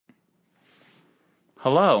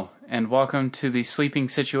Hello, and welcome to the Sleeping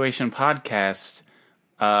Situation podcast,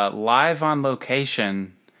 live on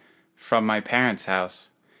location from my parents' house.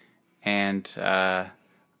 And my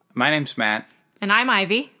name's Matt. And I'm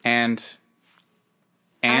Ivy. And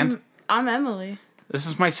I'm Emily. This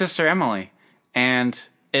is my sister Emily. And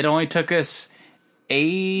it only took us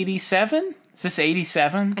 87? Is this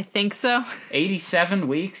 87? I think so. 87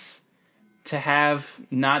 weeks to have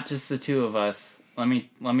not just the two of us. Let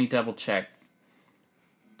me double check.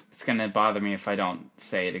 It's going to bother me if I don't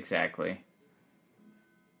say it exactly.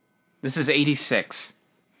 This is 86.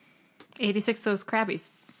 86 those Krabby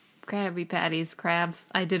Patties, crabs.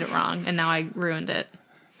 I did it wrong, and now I ruined it.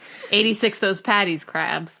 86 those Patties,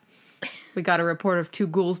 crabs. We got a report of two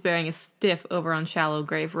ghouls bearing a stiff over on Shallow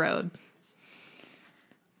Grave Road.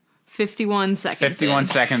 51 seconds 51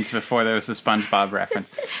 seconds before there was a SpongeBob reference.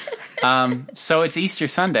 So it's Easter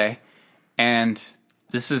Sunday, and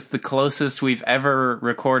this is the closest we've ever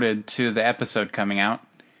recorded to the episode coming out.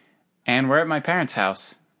 And we're at my parents'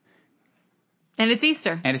 house. And it's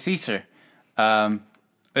Easter.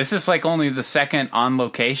 This is like only the second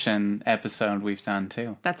on-location episode we've done,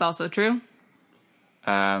 too. That's also true.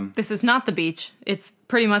 This is not the beach. It's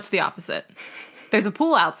pretty much the opposite. There's a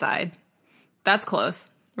pool outside. That's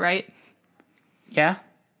close, right? Yeah.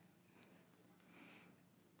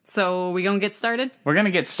 So we gonna get started? We're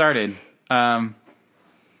gonna get started.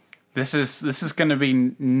 This is going to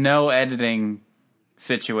be no editing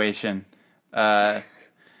situation. Also,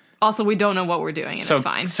 we don't know what we're doing, and it's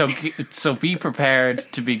fine. So be prepared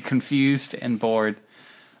to be confused and bored.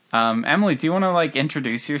 Emily, do you want to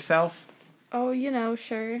introduce yourself? Oh,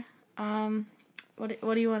 sure. What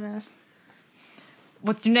do you want to?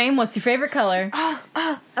 What's your name? What's your favorite color?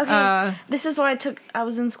 Okay. This is what I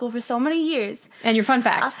was in school for so many years. And your fun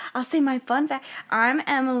facts. I'll say my fun fact. I'm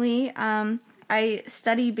Emily. I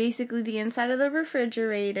study basically the inside of the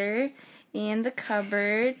refrigerator and the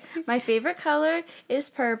cupboard. My favorite color is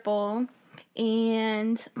purple.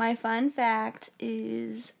 And my fun fact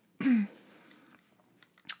is... I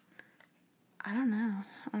don't know,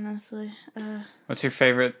 honestly. What's your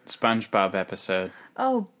favorite SpongeBob episode?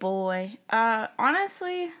 Oh, boy.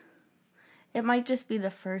 Honestly, it might just be the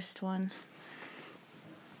first one.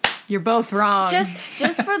 You're both wrong. Just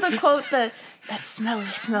for the quote, that smelly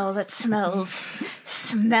smell that smells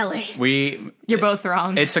smelly. You're both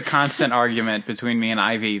wrong. It's a constant argument between me and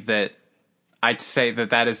Ivy that I'd say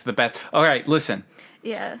that is the best. All right, listen.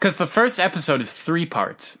 Yeah. Because the first episode is 3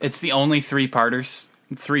 parts. It's the only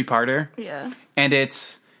three-parter. Yeah. And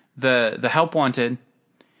it's the Help Wanted.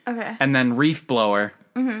 Okay. And then Reef Blower.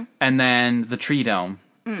 Mm-hmm. And then the Tree Dome.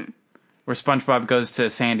 Mm. Where SpongeBob goes to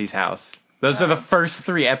Sandy's house. Those are the first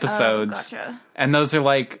 3 episodes. Oh, gotcha. And those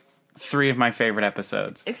are 3 of my favorite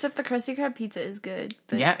episodes. Except the Krusty Krab pizza is good.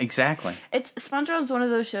 But yeah, exactly. SpongeBob's one of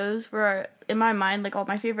those shows where, in my mind, all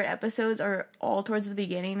my favorite episodes are all towards the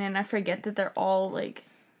beginning, and I forget that they're all,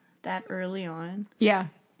 that early on. Yeah.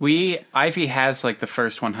 Ivy has, the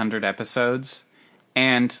first 100 episodes,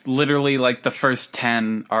 and literally, the first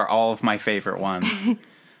 10 are all of my favorite ones.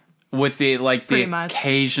 With the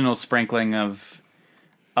occasional sprinkling of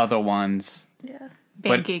other ones. Yeah.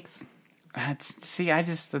 Pancakes. It's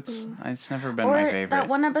never been or my favorite. That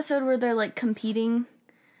one episode where they're, competing.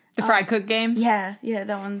 The fry cook games? Yeah, that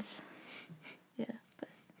one's... Yeah. But.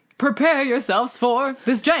 Prepare yourselves for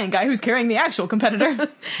this giant guy who's carrying the actual competitor.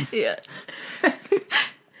 Yeah.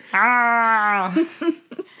 Ah!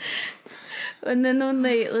 And then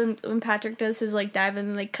when Patrick does his dive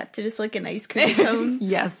and then cut to just an ice cream cone.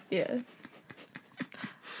 Yes. Yeah.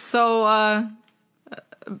 So,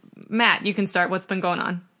 Matt, you can start. What's been going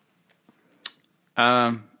on?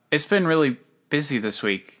 It's been really busy this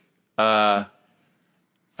week. I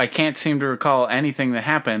can't seem to recall anything that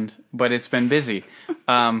happened, but it's been busy.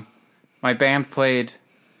 My band played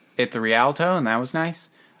at the Rialto, and that was nice.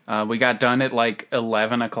 We got done at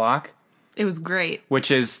 11 o'clock. It was great. Which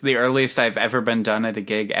is the earliest I've ever been done at a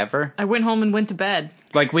gig ever. I went home and went to bed.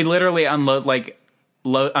 We literally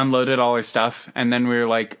unloaded all our stuff, and then we were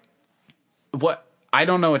what? I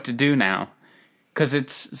don't know what to do now. Because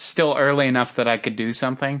it's still early enough that I could do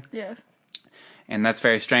something. Yeah. And that's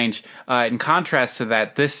very strange. In contrast to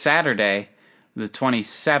that, this Saturday, the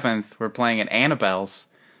 27th, we're playing at Annabelle's.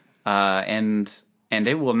 And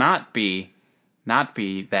it will not be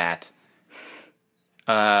that.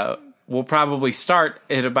 We'll probably start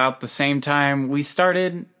at about the same time we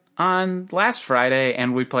started on last Friday,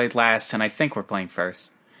 and we played last, and I think we're playing first.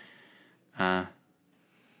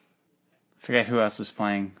 Forget who else is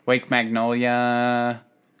playing. Wake Magnolia,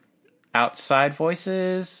 Outside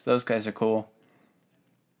Voices. Those guys are cool.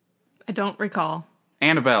 I don't recall.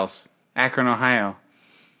 Annabelle's, Akron, Ohio.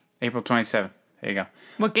 April 27th. There you go.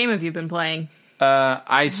 What game have you been playing?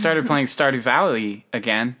 I started playing Stardew Valley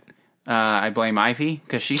again. I blame Ivy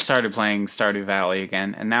because she started playing Stardew Valley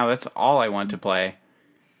again, and now that's all I want to play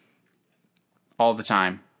all the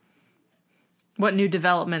time. What new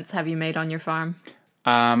developments have you made on your farm?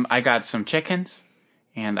 I got some chickens,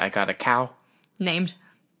 and I got a cow. Named?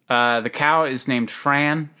 The cow is named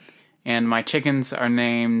Fran, and my chickens are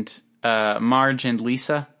named Marge and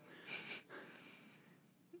Lisa.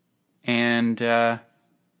 And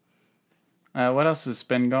what else has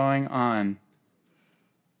been going on?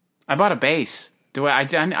 I bought a base. I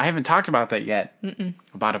haven't talked about that yet. I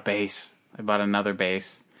bought a base. I bought another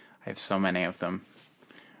base. I have so many of them.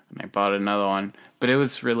 And I bought another one. But it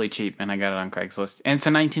was really cheap, and I got it on Craigslist. And it's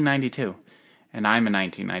a 1992. And I'm a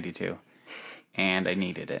 1992. And I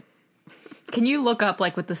needed it. Can you look up,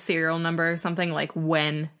 like, with the serial number or something, like,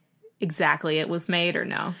 when exactly it was made, or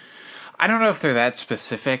no? I don't know if they're that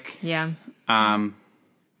specific. Yeah. I'm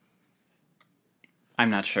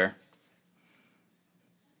not sure.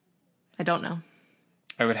 I don't know.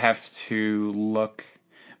 I would have to look.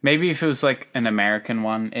 Maybe if it was like an American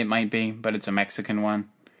one, it might be, but it's a Mexican one.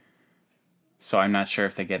 So I'm not sure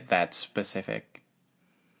if they get that specific.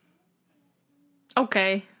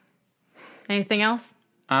 Okay. Anything else?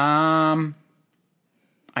 I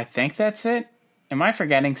think that's it. Am I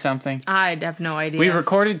forgetting something? I have no idea. We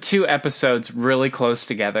recorded 2 episodes really close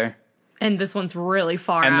together. And this one's really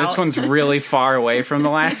far out. And this one's really far away from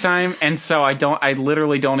the last time. And so I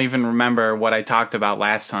literally don't even remember what I talked about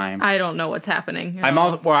last time. I don't know what's happening. I'm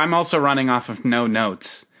also running off of no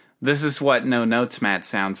notes. This is what no notes Matt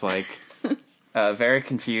sounds like. Very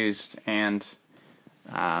confused and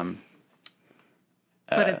but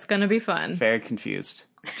it's going to be fun. very confused.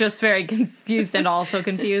 Just very confused and also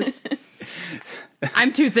confused.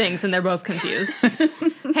 I'm 2 things and they're both confused.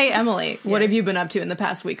 Hey, Emily, what have you been up to in the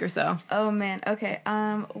past week or so? Oh man, okay.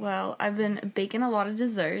 Well, I've been baking a lot of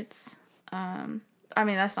desserts. I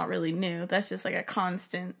mean, that's not really new. That's just like a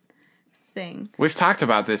constant thing. We've talked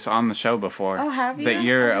about this on the show before. Oh, have you? That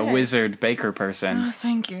you're Okay. a wizard baker person. Oh,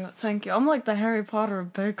 thank you. I'm like the Harry Potter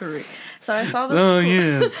of bakery. So I saw this. Oh,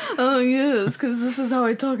 yes. Oh yes, because this is how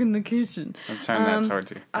I talk in the kitchen. I'll turn that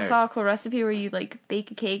towards you. I saw a cool recipe where you like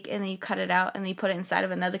bake a cake and then you cut it out and then you put it inside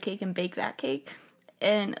of another cake and bake that cake.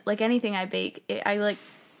 And like anything I bake, I like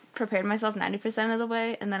prepared myself 90% of the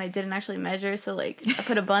way and then I didn't actually measure. So like I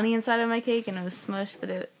put a bunny inside of my cake and it was smushed,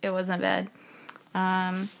 but it wasn't bad.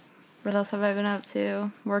 What else have I been up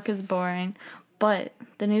to? Work is boring. But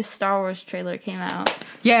the new Star Wars trailer came out.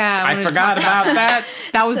 Yeah, I forgot about that.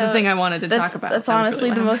 That was the So thing I wanted to talk about. That's That was honestly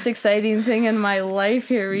really the loud. most exciting thing in my life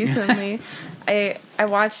here recently. I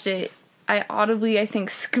watched it. I audibly, I think,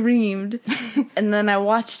 screamed. And then I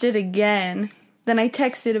watched it again. Then I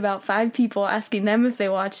texted about 5 people asking them if they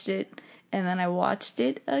watched it. And then I watched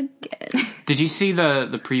it again. Did you see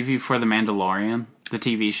the preview for The Mandalorian? The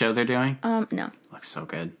TV show they're doing? No. Looks so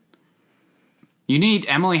good.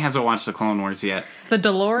 Emily hasn't watched the Clone Wars yet. The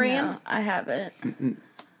DeLorean? No, I haven't.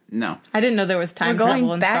 No. I didn't know there was time We're travel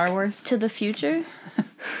going in back Star Wars. to the future?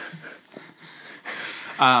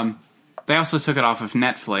 They also took it off of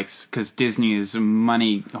Netflix because Disney is a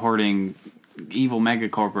money-hoarding evil mega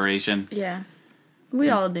corporation. Yeah. We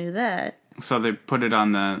all knew that. So they put it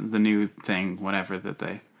on the new thing, whatever,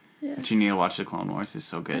 But you need to watch the Clone Wars. It's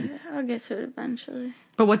so good. I'll get to it eventually.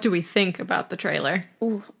 But what do we think about the trailer?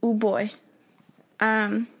 Ooh boy.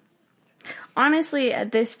 Honestly,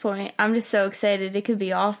 at this point, I'm just so excited. It could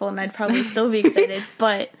be awful, and I'd probably still be excited.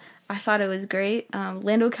 But I thought it was great.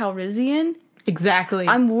 Lando Calrissian. Exactly.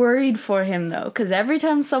 I'm worried for him though, because every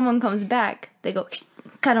time someone comes back, they go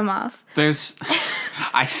cut him off. There's,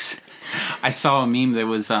 I saw a meme that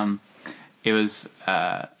was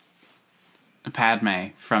Padme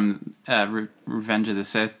from Revenge of the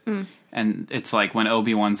Sith. And it's like when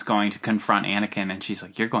Obi-Wan's going to confront Anakin and she's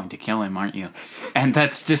like, you're going to kill him, aren't you? And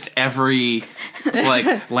that's just every,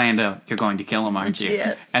 like, Lando, you're going to kill him, aren't you?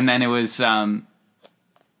 Yeah. And then it was,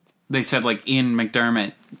 they said like Ian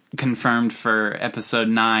McDermott confirmed for episode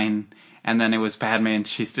 9. And then it was Padme and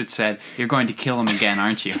it said, you're going to kill him again,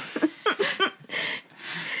 aren't you?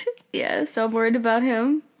 Yeah, so I'm worried about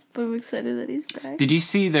him, but I'm excited that he's back. Did you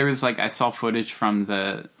see there was like, I saw footage from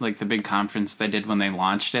the big conference they did when they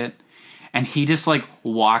launched it. And he just, like,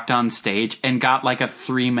 walked on stage and got, like, a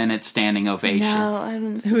 3-minute standing ovation. No, I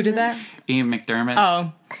haven't seen Who did that? Ian McDermott.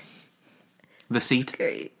 Oh. The Seat.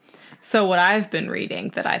 Great. So what I've been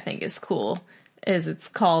reading that I think is cool is it's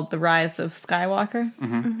called The Rise of Skywalker.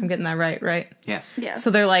 Mm-hmm. I'm getting that right? Yes. Yeah. So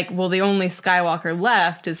they're like, well, the only Skywalker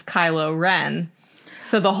left is Kylo Ren.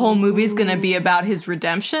 So the whole movie's going to be about his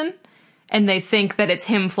redemption. and they think that it's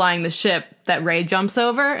him flying the ship that Rey jumps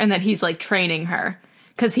over, and that he's like training her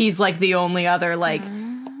because he's like the only other like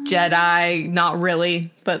Jedi, not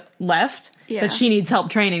really, but left that she needs help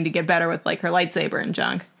training to get better with like her lightsaber and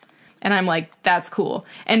junk. And I'm like, that's cool.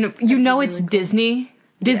 And it's really Disney.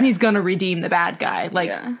 Disney's gonna redeem the bad guy,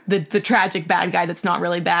 like the tragic bad guy that's not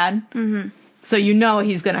really bad. Mm-hmm. So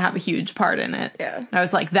he's gonna have a huge part in it. Yeah. And I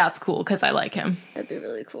was like, that's cool because I like him. That'd be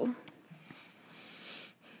really cool.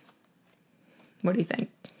 What do you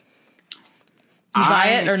think? You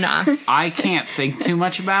buy it or not? I can't think too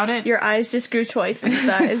much about it. Your eyes just grew twice in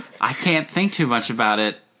size. I can't think too much about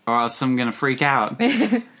it, or else I'm gonna freak out.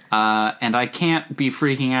 And I can't be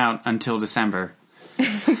freaking out until December.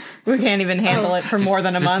 We can't even handle it for more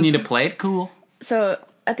than a month. Just need to play it cool. So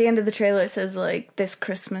at the end of the trailer, it says like this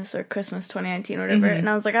Christmas or Christmas 2019 or whatever. Mm-hmm. And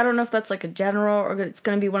I was like, I don't know if that's like a general or it's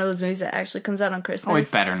going to be one of those movies that actually comes out on Christmas. Oh,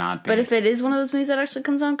 it better not be. But if it is one of those movies that actually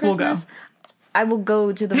comes out on Christmas, I will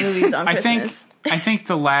go to the movies on Christmas. I think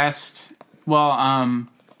the last, I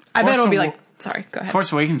bet it'll be like, sorry, go ahead.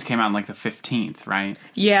 Force Awakens came out on like the 15th, right?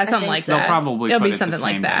 Yeah, something like that. They'll probably it'll put be something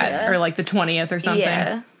like that. Or like the 20th or something.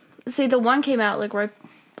 Yeah. See, the one came out like right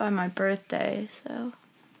by my birthday, so.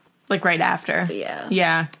 Like right after. Yeah.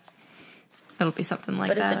 Yeah. It'll be something like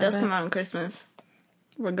that. But if it does come out on Christmas,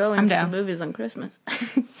 we're going to the movies on Christmas.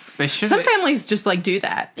 They should. Some families just like do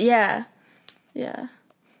that. Yeah. Yeah.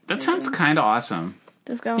 That sounds kind of awesome.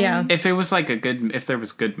 Just going. Yeah. If it was like if there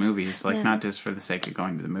was good movies, like not just for the sake of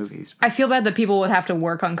going to the movies. I feel bad that people would have to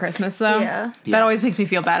work on Christmas though. Yeah. That always makes me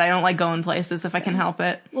feel bad. I don't like going places if I can help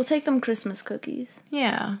it. We'll take them Christmas cookies.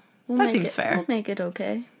 Yeah. That seems fair. We'll make it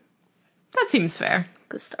okay. That seems fair.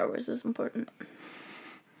 Because Star Wars is important.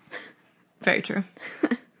 Very true.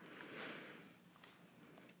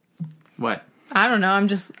 What? I don't know.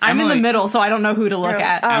 I'm in the middle, so I don't know who to look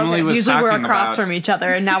at. Emily was usually we're across about... from each other,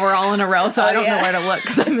 and now we're all in a row, so I don't know where to look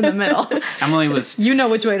because I'm in the middle. Emily was. You know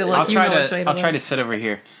which way to look. I'll try to sit over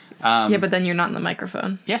here. Yeah, but then you're not in the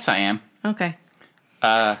microphone. Yes, I am. Okay.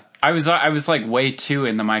 I was like way too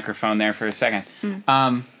in the microphone there for a second.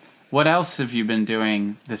 What else have you been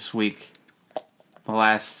doing this week? The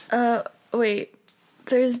last. Wait.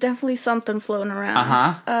 There's definitely something floating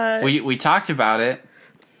around. We talked about it.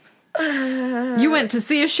 You went to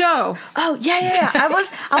see a show. Oh yeah. I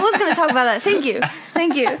was gonna talk about that. Thank you.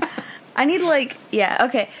 I need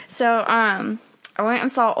okay. So I went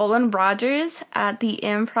and saw Olin Rogers at the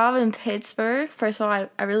Improv in Pittsburgh. First of all,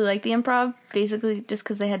 I really like the Improv, basically just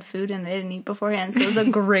because they had food and they didn't eat beforehand, so it was a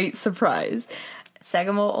great surprise.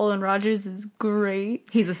 Second of all, Olin Rogers is great.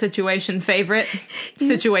 He's a situation favorite.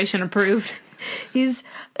 Situation approved. He's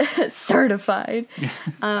certified.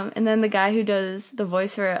 And then the guy who does the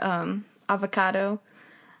voice for Avocado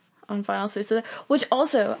on Final Space, which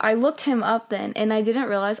also, I looked him up then, and I didn't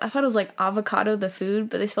realize, I thought it was like avocado, the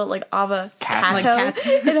food, but they spelled like avocado. Like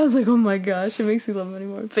and I was like, oh my gosh, it makes me love him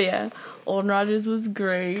anymore. But yeah, Olin Rogers was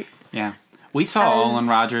great. Yeah. We saw Olin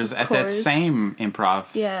Rogers at that same Improv.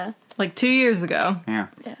 Yeah. Like 2 years ago. Yeah.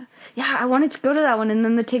 Yeah, I wanted to go to that one, and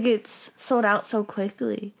then the tickets sold out so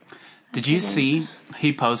quickly. Did you see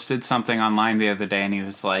he posted something online the other day, and he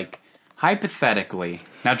was like, hypothetically,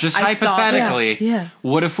 now just hypothetically,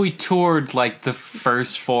 what if we toured like the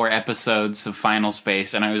first 4 episodes of Final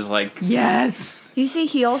Space? And I was like, yes. You see,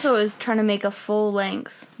 he also is trying to make a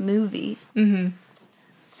full-length movie. Mm-hmm.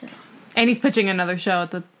 So. And he's pitching another show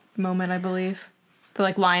at the moment, I believe. The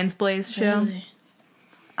like Lions Blaze show. Really?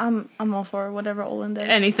 I'm all for whatever Olin does.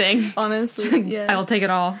 Anything. Honestly, yeah. I will take it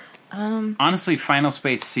all. Honestly, Final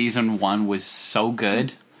Space Season 1 was so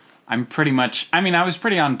good. I was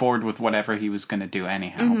pretty on board with whatever he was going to do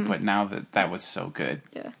anyhow, but now that was so good.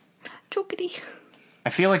 Yeah. Chokity. I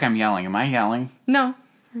feel like I'm yelling. Am I yelling? No.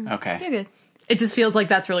 Okay. You're good. It just feels like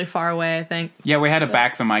that's really far away, I think. Yeah, we had to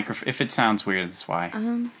back the microphone. If it sounds weird, that's why.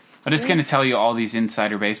 I'm just going to tell you all these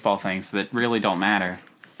insider baseball things that really don't matter.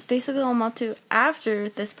 It's basically all I'm up to. After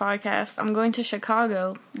this podcast, I'm going to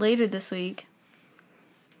Chicago later this week.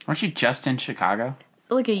 Weren't you just in Chicago?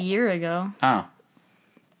 Like a year ago. Oh.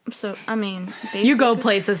 So, I mean... You go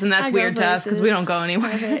places, and that's weird to us, because we don't go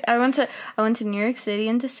anywhere. Okay. I went to New York City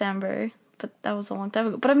in December, but that was a long time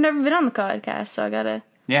ago. But I've never been on the podcast, so I gotta...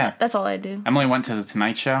 Yeah. That's all I do. Emily went to the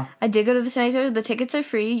Tonight Show. I did go to the Tonight Show. The tickets are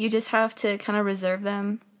free. You just have to kind of reserve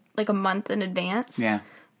them like a month in advance. Yeah.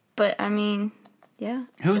 But, I mean... Yeah.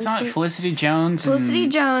 Who was on it? Felicity Jones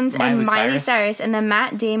and Miley Cyrus. And then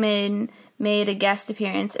Matt Damon made a guest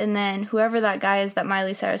appearance. And then whoever that guy is that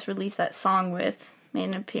Miley Cyrus released that song with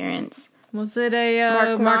made an appearance. Was it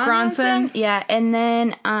a Mark Ronson? Yeah. And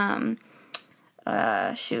then,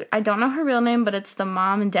 shoot, I don't know her real name, but it's the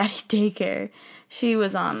mom and daddy daycare. She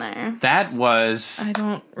was on there. That was... I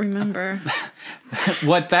don't remember.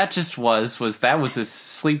 What that just was that was a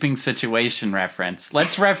Sleeping Situation reference.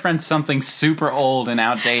 Let's reference something super old and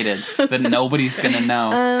outdated that nobody's going to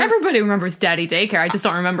know. Everybody remembers Daddy Daycare. I just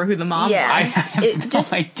don't remember who the mom was. I have no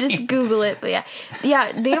idea. Just Google it. But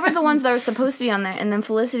yeah, they were the ones that were supposed to be on there, and then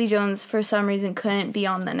Felicity Jones for some reason couldn't be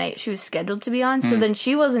on the night she was scheduled to be on. So then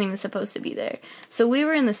she wasn't even supposed to be there. So we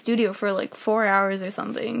were in the studio for like 4 hours or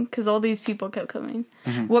something because all these people kept coming.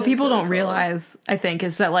 What people really don't realize, I think,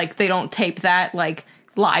 is that like they don't tape that like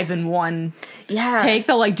live in one take.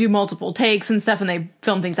 They'll like do multiple takes and stuff, and they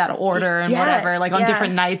film things out of order and whatever. Like on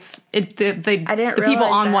different nights, the people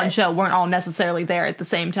on one show weren't all necessarily there at the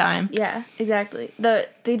same time. Yeah, exactly.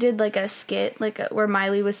 They did like a skit where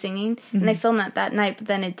Miley was singing, and they filmed that night, but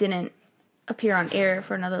then it didn't appear on air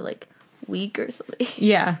for another like week or something.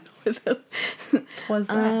 Yeah, was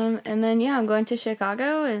that? And then I'm going to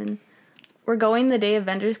Chicago, and we're going the day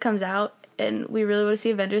Avengers comes out. And we really want to see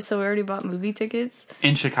Avengers, so we already bought movie tickets.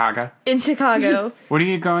 In Chicago? In Chicago. What are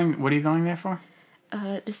you going there for?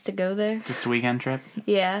 Just to go there. Just a weekend trip?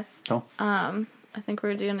 Yeah. Cool. I think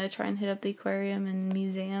we're going to try and hit up the aquarium and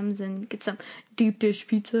museums and get some deep dish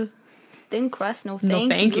pizza. Thin crust, no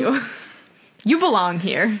thank you. You belong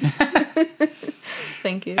here.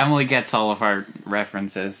 Thank you. Emily gets all of our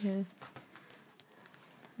references.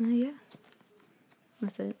 Yeah.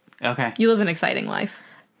 That's it. Okay. You live an exciting life.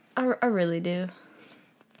 I really do.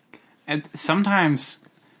 And sometimes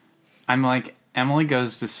I'm like, Emily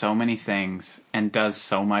goes to so many things and does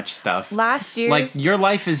so much stuff. Last year... Like, your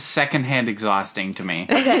life is secondhand exhausting to me.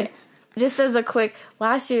 Okay. Just as a quick...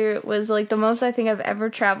 Last year was, like, the most I think I've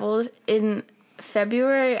ever traveled. In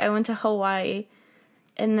February, I went to Hawaii.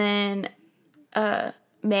 And then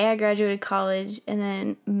May, I graduated college. And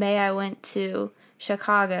then May, I went to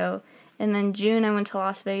Chicago. And then June, I went to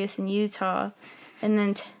Las Vegas and Utah. And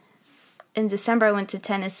then... in December, I went to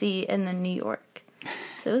Tennessee and then New York.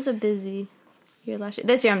 So it was a busy year last year.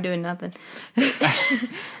 This year, I'm doing nothing. I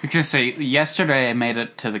was going to say, yesterday I made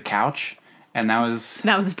it to the couch, and that was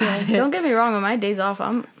bad. Don't get me wrong, on my days off,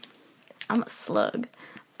 I'm a slug.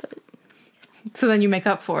 But so then you make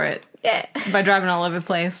up for it. Yeah. By driving all over the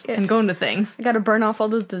place and going to things. I gotta burn off all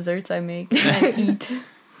those desserts I make and eat.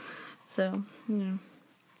 So, yeah.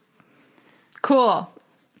 Cool.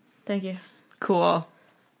 Thank you. Cool.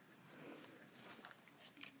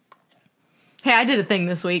 Hey, I did a thing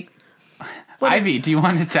this week. Ivy, do you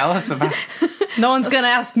want to tell us about... No one's gonna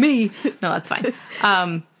ask me. No, that's fine.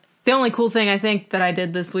 The only cool thing I think that I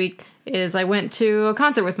did this week is I went to a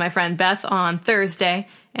concert with my friend Beth on Thursday,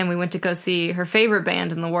 and we went to go see her favorite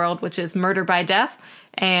band in the world, which is Murder by Death.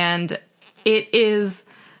 And it is...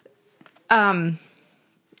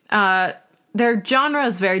 their genre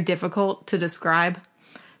is very difficult to describe,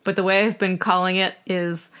 but the way I've been calling it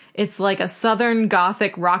is it's like a Southern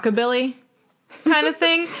Gothic rockabilly kind of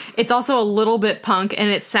thing. It's also a little bit punk, and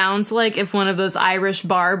it sounds like if one of those Irish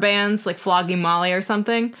bar bands, like Flogging Molly or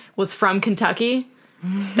something, was from Kentucky.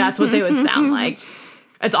 That's what they would sound like.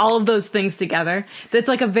 It's all of those things together. It's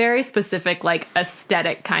like a very specific, like,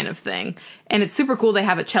 aesthetic kind of thing. And it's super cool. They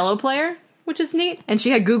have a cello player, which is neat. And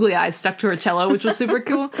she had googly eyes stuck to her cello, which was super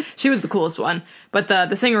cool. She was the coolest one. But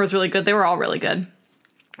the singer was really good. They were all really good.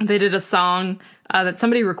 They did a song that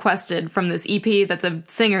somebody requested from this EP that the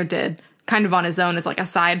singer did kind of on his own as like a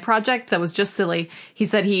side project that was just silly. He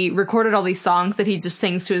said he recorded all these songs that he just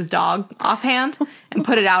sings to his dog offhand and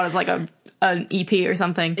put it out as like an EP or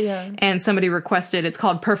something. Yeah. And somebody requested, it's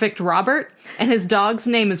called Perfect Robert, and his dog's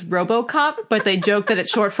name is RoboCop, but they joke that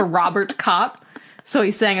it's short for Robert Cop. So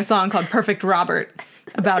he sang a song called Perfect Robert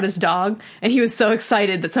about his dog, and he was so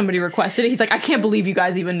excited that somebody requested it. He's like, I can't believe you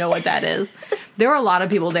guys even know what that is. There were a lot of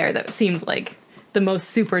people there that seemed like the most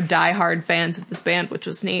super diehard fans of this band, which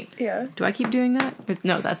was neat. Yeah. Do I keep doing that?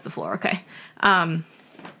 No, that's the floor. Okay.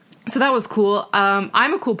 So that was cool.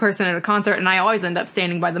 I'm a cool person at a concert, and I always end up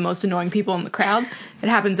standing by the most annoying people in the crowd. It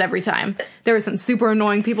happens every time. There were some super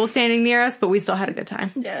annoying people standing near us, but we still had a good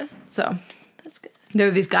time. Yeah. So That's good. there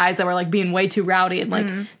were these guys that were like being way too rowdy, and like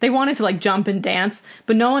they wanted to like jump and dance,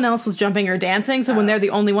 but no one else was jumping or dancing. So when they're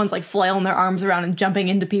the only ones like flailing their arms around and jumping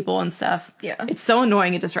into people and stuff, Yeah. it's so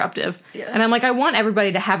annoying and disruptive. Yeah. And I'm like, I want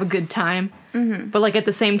everybody to have a good time, but like at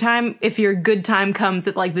the same time, if your good time comes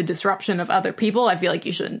at like the disruption of other people, I feel like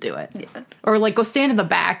you shouldn't do it. Yeah. Or like go stand in the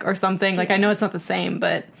back or something. Like I know it's not the same,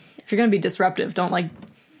 but if you're gonna be disruptive, don't like,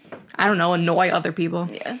 I don't know, annoy other people.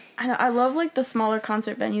 Yeah. I love, like, the smaller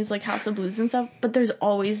concert venues, like House of Blues and stuff, but there's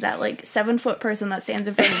always that, like, 7-foot person that stands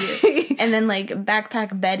in front of you, and then, like,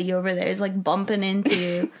 Backpack Betty over there is, like, bumping into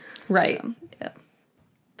you. Right. Yeah.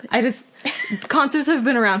 Concerts have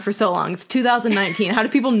been around for so long. It's 2019. How do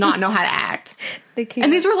people not know how to act?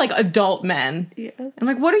 And these were like adult men. Yeah. I'm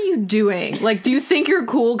like, what are you doing? Like, do you think you're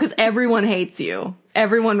cool? Because everyone hates you.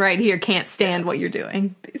 Everyone right here can't stand what you're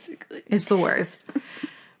doing. Basically. It's the worst.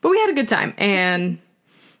 But we had a good time. And,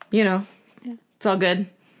 it's all good.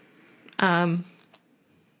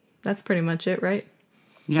 That's pretty much it, right?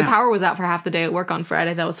 Yeah. The power was out for half the day at work on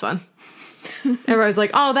Friday. That was fun. Everybody's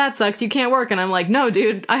like, oh, that sucks. You can't work. And I'm like, no,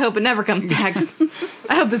 dude, I hope it never comes back.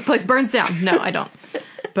 I hope this place burns down. No, I don't.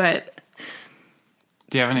 But...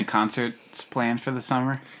 Do you have any concerts planned for the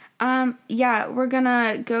summer? Yeah, we're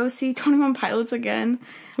gonna go see 21 Pilots again.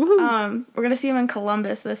 Woohoo. We're gonna see them in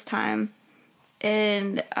Columbus this time.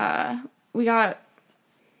 And, we got,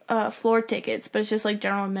 floor tickets, but it's just like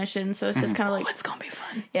general admission, so it's just kind of like... Oh, it's gonna be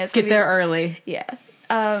fun. Yeah, it's Get there early. Yeah.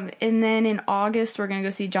 And then in August, we're gonna go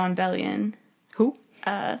see John Bellion. Who?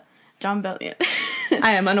 John Bellion.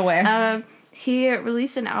 I am unaware. He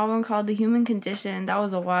released an album called The Human Condition. That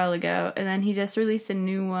was a while ago. And then he just released a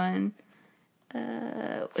new one,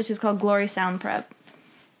 which is called Glory Sound Prep.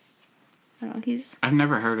 I don't know, I've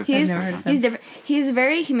never heard of him. I've never heard of him. He's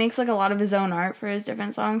different. He makes like a lot of his own art for his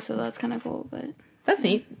different songs, so that's kind of cool. But That's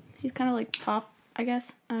neat. he's kind of like pop, I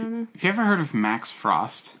guess. I don't know. Have you ever heard of Max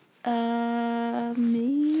Frost?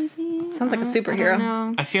 Maybe. Sounds like a I superhero. don't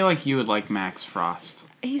know. I feel like you would like Max Frost.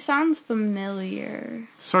 He sounds familiar.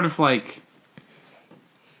 Sort of like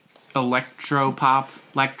electro-pop,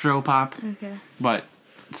 Okay. but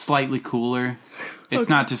slightly cooler. It's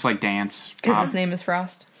not just like dance Because pop. his name is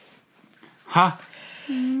Frost. Ha!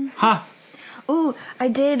 Ha! Ooh, I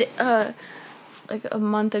did, like a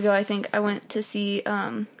month ago, I think, I went to see,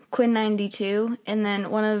 Quinn 92, and then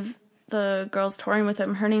one of the girls touring with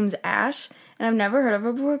him, her name's Ash, and I've never heard of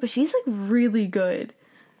her before, but she's, like, really good.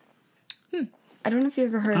 I don't know if you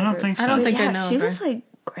ever heard of her. I don't think so. I don't But think I yeah, know she of her. was, like,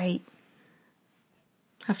 great.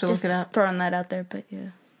 Have to Just look it up. throwing that out there, but yeah.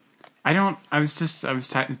 I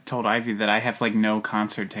was told Ivy that I have like no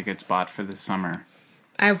concert tickets bought for this summer.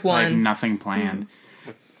 I have Like one. nothing planned.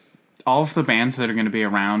 All of the bands that are going to be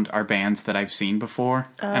around are bands that I've seen before,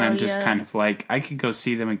 and I'm just yeah. kind of like, I could go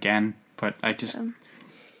see them again, but I just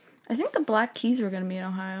I think the Black Keys were going to be in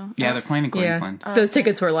Ohio. yeah, they're playing in Yeah. Cleveland. Those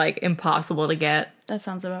tickets were like impossible to get. That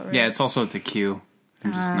sounds about right. Yeah, it's also at the Q.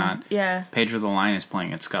 I'm just not. Yeah. Pedro the Lion is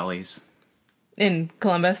playing at Scully's. In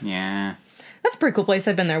Columbus. Yeah, That's a pretty cool place.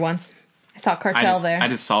 I've been there once. I saw Cartel there. I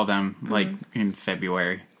just saw them like in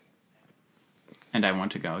February, and I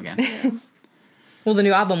want to go again. Well, the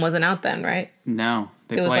new album wasn't out then, right? No,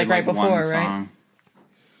 they It was, played like, right one before, right? song.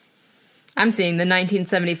 I'm seeing the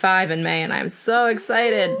 1975 in May, and I'm so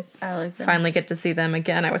excited. I like that. Finally get to see them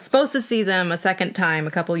again. I was supposed to see them a second time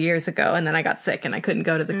a couple years ago, and then I got sick and I couldn't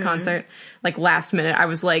go to the concert. Like last minute, I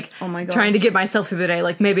was like Oh my gosh. trying to get myself through the day.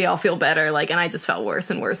 Like maybe I'll feel better. Like, and I just felt worse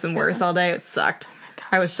and worse and worse all day. It sucked.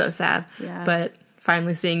 I was so sad. Yeah. But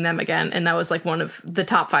finally seeing them again, and that was like one of the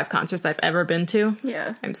top 5 concerts I've ever been to.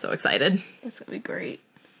 Yeah. I'm so excited. That's going to be great.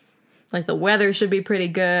 Like the weather should be pretty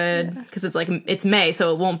good because it's like it's May,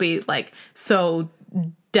 so it won't be like so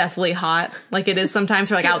deathly hot like it is sometimes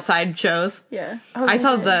for like outside shows. Yeah. I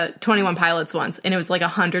saw the 21 Pilots once, and it was like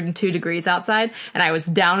 102 degrees outside, and I was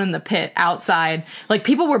down in the pit outside. Like,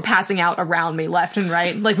 people were passing out around me left and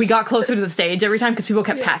right. Like, we got closer to the stage every time because people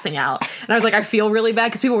kept passing out. And I was like, I feel really bad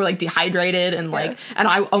because people were like dehydrated and like, and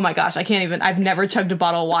oh my gosh, I've never chugged a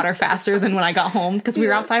bottle of water faster than when I got home because we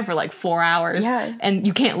were outside for like 4 hours. Yeah. And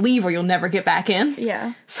you can't leave or you'll never get back in.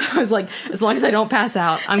 Yeah. So I was like, as long as I don't pass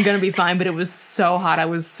out, I'm going to be fine. But it was so hot. I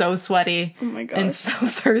was so sweaty. Oh my gosh. And so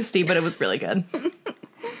thirsty, but it was really good.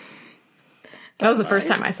 That was the first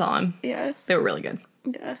time I saw them. Yeah. They were really good.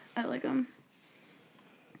 Yeah. I like them.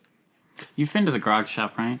 You've been to the Grog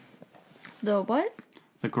Shop, right? The what?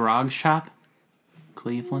 The Grog Shop?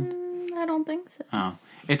 Cleveland? I don't think so. Oh.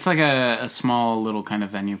 It's like a small little kind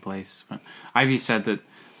of venue place. But Ivy said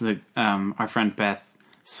that our friend Beth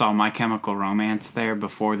saw My Chemical Romance there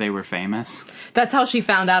before they were famous. That's how she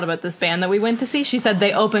found out about this band that we went to see. She said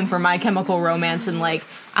they opened for My Chemical Romance in like,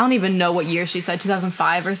 I don't even know what year she said,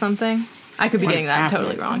 2005 or something. I could be What getting is that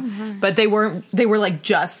happening? totally wrong. But they were like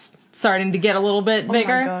just starting to get a little bit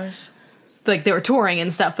bigger. Oh my gosh. Like they were touring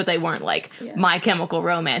and stuff, but they weren't like Yeah. My Chemical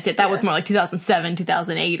Romance yet. That was more like 2007,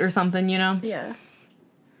 2008 or something, you know? Yeah.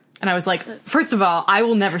 And I was like, first of all, I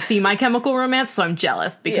will never see My Chemical Romance, so I'm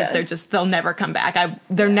jealous because Yeah. they'll never come back.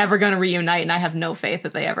 They're never going to reunite, and I have no faith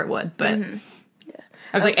that they ever would. But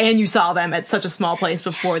I was like, and you saw them at such a small place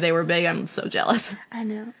before they were big. I'm so jealous. I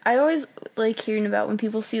know. I always like hearing about when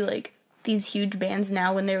people see like these huge bands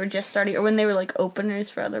now when they were just starting or when they were like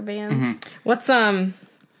openers for other bands. What's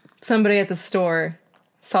somebody at the store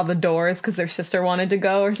saw The Doors because their sister wanted to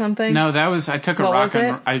go or something. No, that was I took a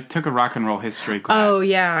rock and roll history class. Oh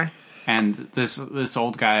yeah. And this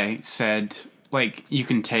old guy said, like, you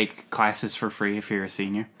can take classes for free if you're a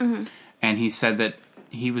senior. Mm-hmm. And he said that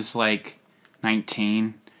he was like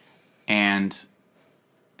 19 and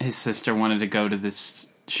his sister wanted to go to this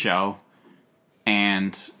show,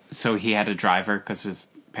 and so he had to drive her because his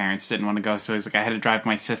parents didn't want to go. So he's like, I had to drive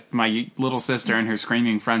my little sister and her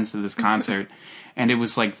screaming friends to this concert, and it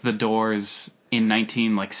was like The Doors in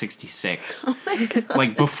 1966, oh my God.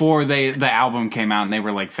 Like before the album came out and they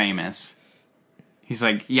were like famous. He's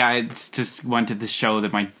like, yeah, I just went to the show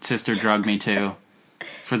that my sister drugged me to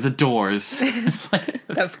for The Doors. It's like,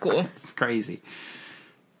 that's cool. It's crazy.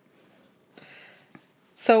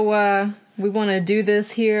 So, we want to do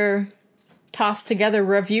this here, toss together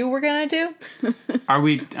review we're going to do? Are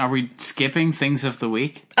we skipping things of the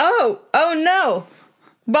week? Oh no.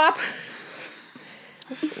 Bop.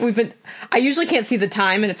 I usually can't see the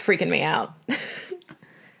time and it's freaking me out.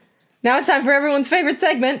 Now it's time for everyone's favorite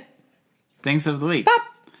segment. Things of the week. Bop.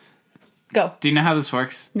 Go. Do you know how this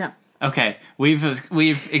works? No. Okay.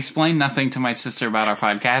 We've explained nothing to my sister about our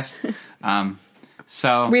podcast.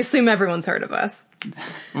 So we assume everyone's heard of us.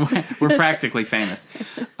 We're practically famous.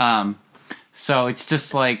 So it's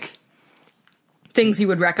just like things you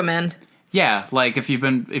would recommend. Yeah, like if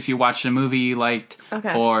you watched a movie you liked,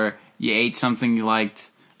 okay, or you ate something you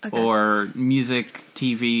liked, okay, or music,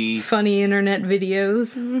 TV, funny internet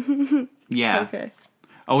videos. Yeah. Okay.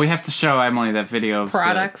 Oh, we have to show Emily that video of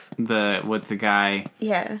products. With the guy.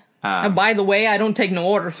 Yeah. By the way, I don't take no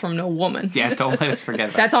orders from no woman. Yeah, don't let us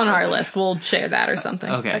forget that. That's on our list. We'll share that or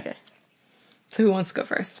something. Okay. So who wants to go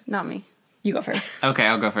first? Not me. You go first. Okay,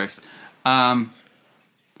 I'll go first.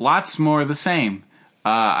 Lots more of the same.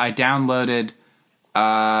 I downloaded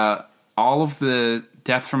all of the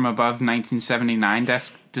Death from Above 1979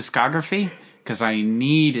 discography because I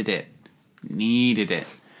needed it.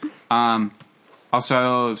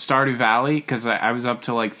 Also, Stardew Valley because I was up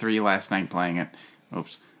to like 3 last night playing it.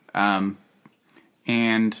 Oops. And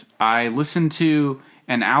I listened to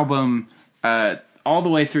an album all the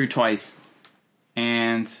way through twice.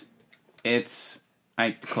 And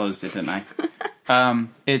I closed it, didn't I?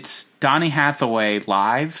 It's Donny Hathaway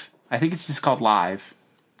Live. I think it's just called Live.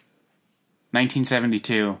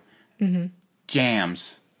 1972. Mm-hmm.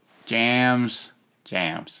 Jams.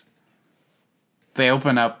 They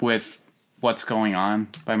open up with What's Going On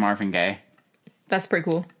by Marvin Gaye. That's pretty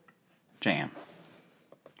cool. Jam.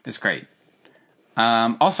 It's great.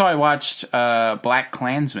 Also, I watched Black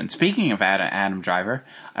Klansman. Speaking of Adam Driver,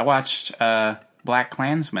 I watched Black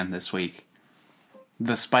Klansman this week.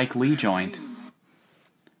 The Spike Lee joint.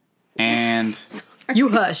 And... You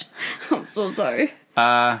hush. I'm so sorry.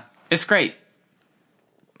 It's great.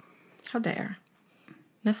 How dare.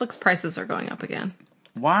 Netflix prices are going up again.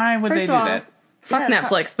 Why would they do that? Fuck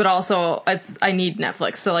Netflix, but also I need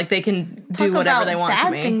Netflix, so like they can do whatever they want to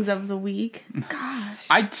me. Bad things of the week. Gosh.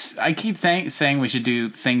 I keep saying we should do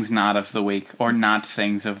things not of the week or not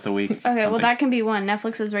things of the week. Okay, well that can be one.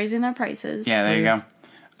 Netflix is raising their prices. Yeah, there you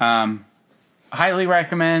go. Highly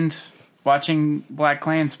recommend watching Black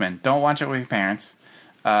Klansman. Don't watch it with your parents,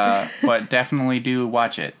 but definitely do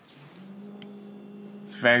watch it.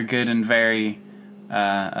 It's very good and very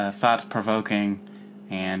thought-provoking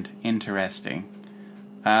and interesting.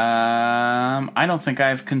 I don't think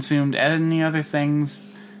I've consumed any other things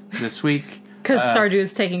this week. Because Stardew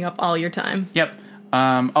is taking up all your time. Yep.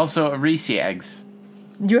 Also, Reese eggs.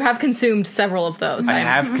 You have consumed several of those. I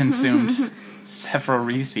have consumed several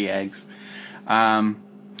Reese eggs. My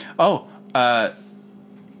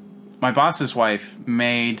boss's wife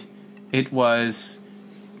made, it was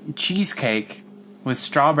cheesecake with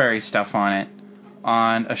strawberry stuff on it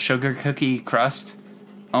on a sugar cookie crust.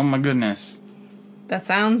 Oh my goodness. That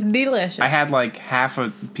sounds delicious. I had like half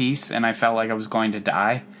a piece and I felt like I was going to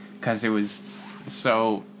die because it was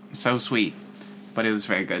so sweet. But it was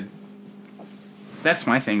very good. That's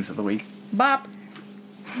my things of the week. Bop.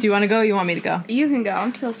 Do you want to go or you want me to go? You can go.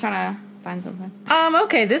 I'm still trying to find something.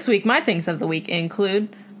 Okay, this week my things of the week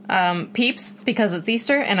include Peeps, because it's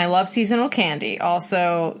Easter and I love seasonal candy.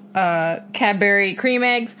 Also, Cadbury cream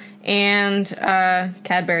eggs and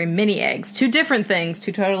Cadbury mini eggs. 2 different things,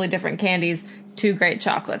 2 totally different candies, 2 great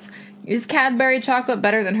chocolates. Is Cadbury chocolate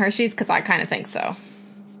better than Hershey's? Because I kind of think so.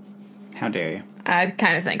 How dare you? I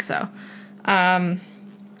kind of think so.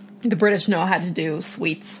 The British know how to do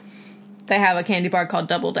sweets. They have a candy bar called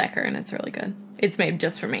Double Decker, and it's really good. It's made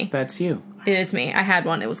just for me. That's you. It is me. I had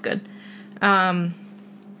one. It was good.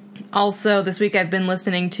 Also, this week I've been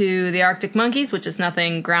listening to the Arctic Monkeys, which is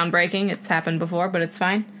nothing groundbreaking. It's happened before, but it's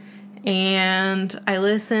fine. And I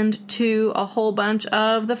listened to a whole bunch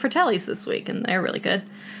of the Fratellis this week, and they're really good.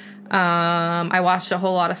 I watched a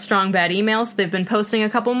whole lot of Strong Bad Emails. They've been posting a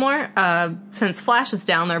couple more. Since Flash is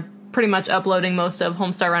down, they're pretty much uploading most of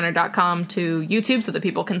homestarrunner.com to YouTube so that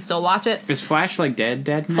people can still watch it. Is Flash, like, dead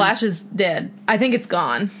now? Flash is dead. I think it's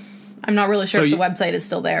gone. I'm not really sure So if the website is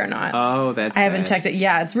still there or not. Oh, that's I haven't sad. checked it.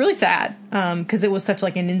 Yeah, it's really sad. Because it was such,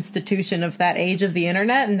 like, an institution of that age of the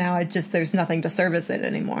internet, and now there's nothing to service it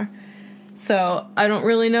anymore. So I don't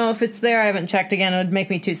really know if it's there. I haven't checked again. It would make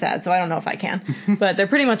me too sad, so I don't know if I can. But they're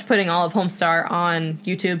pretty much putting all of Homestar on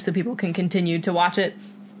YouTube so people can continue to watch it.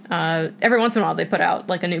 Every once in a while they put out,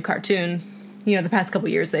 like, a new cartoon. You know, the past couple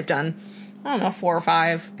years they've done, I don't know, 4 or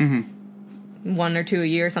 5. Mm-hmm. 1 or 2 a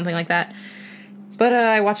year, something like that. But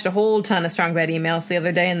I watched a whole ton of Strong Bad Emails the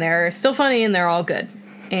other day, and they're still funny, and they're all good.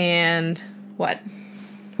 And what?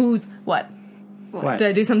 What? Did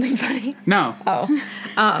I do something funny? No. Oh.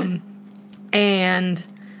 And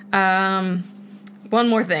one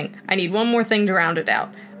more thing. I need one more thing to round it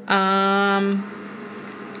out. Oh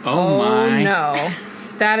my. No.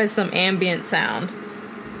 That is some ambient sound.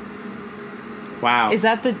 Wow. Is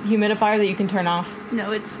that the humidifier that you can turn off?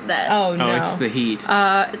 No, it's that. Oh, no. Oh, it's the heat.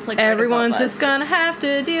 It's like Everyone's right above just us. gonna have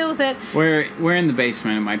to deal with it. We're in the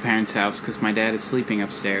basement at my parents' house because my dad is sleeping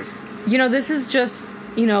upstairs. You know, this is just,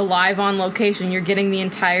 live on location. You're getting the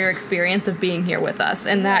entire experience of being here with us,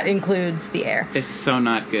 and that includes the air. It's so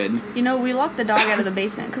not good. You know, we locked the dog out of the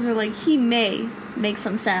basement because we're like, he may make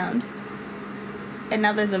some sound. And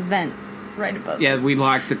now there's a vent right above Yeah, us. we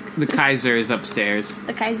locked the Kaiser is upstairs.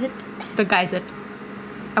 The Kaiser? The guys that...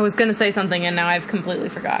 I was gonna say something, and now I've completely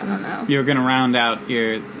forgotten. I don't know. You're gonna round out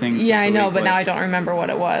your things. Yeah, of I the know, week but now I list. don't remember what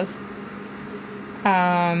it was.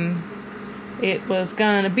 It was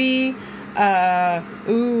gonna be, I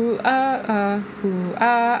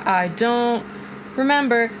don't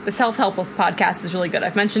remember. The Self-Help podcast is really good.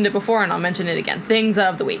 I've mentioned it before, and I'll mention it again. Things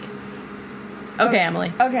of the week. Okay,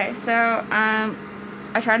 Emily. Okay, so,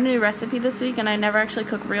 I tried a new recipe this week, and I never actually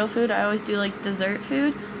cook real food. I always do, like, dessert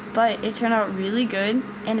food. But it turned out really good,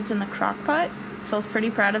 and it's in the crock pot, so I was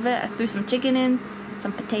pretty proud of it. I threw some chicken in,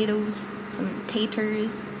 some potatoes, some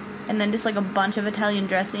taters, and then just like a bunch of Italian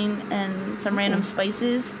dressing and some random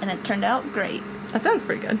spices, and it turned out great. That sounds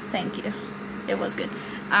pretty good. Thank you. It was good.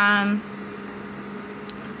 On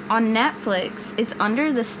Netflix, it's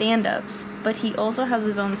under the stand-ups, but he also has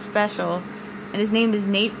his own special, and his name is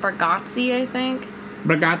Nate Bargatze, I think.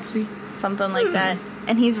 Ragazzi? Something like that.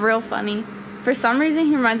 And he's real funny. For some reason,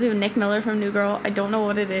 he reminds me of Nick Miller from New Girl. I don't know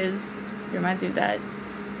what it is. He reminds me of that.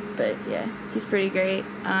 But, yeah, he's pretty great.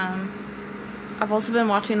 I've also been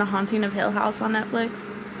watching The Haunting of Hill House on Netflix,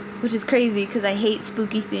 which is crazy because I hate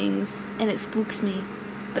spooky things, and it spooks me.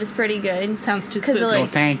 But it's pretty good. Sounds too 'Cause spooky. like- Oh,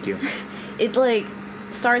 thank you. It, like,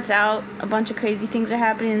 starts out, a bunch of crazy things are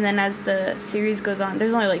happening, and then as the series goes on,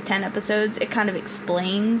 there's only, like, 10 episodes, it kind of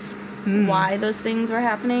explains why those things were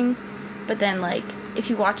happening. But then, like, if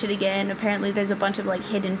you watch it again, apparently there's a bunch of, like,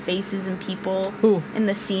 hidden faces and people Ooh. in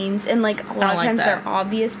the scenes. And, like, a lot don't of like times that. they're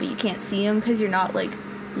obvious, but you can't see them because you're not, like,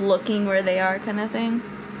 looking where they are kind of thing.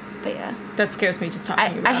 But, yeah. That scares me just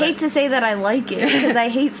talking about I hate to say that I like it because I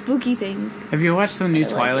hate spooky things. Have you watched the new I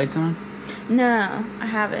like Twilight Zone? No, I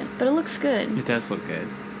haven't. But it looks good. It does look good.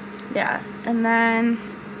 Yeah. And then,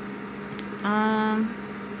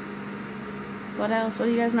 what else? What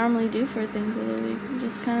do you guys normally do for things of the week?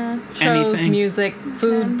 Just kind of... Shows, Anything. music,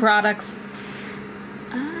 food, products.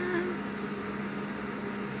 I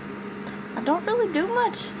don't really do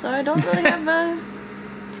much, so I don't really have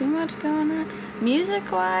too much going on.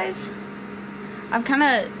 Music-wise, I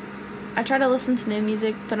try to listen to new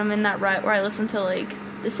music, but I'm in that rut where I listen to, like,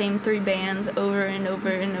 the same 3 bands over and over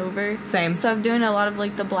and over. Same. So I'm doing a lot of,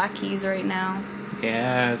 like, the Black Keys right now.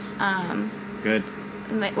 Yes. Good.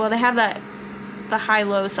 And they have the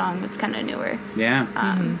High-Low song that's kind of newer. Yeah.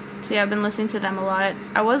 So yeah, I've been listening to them a lot.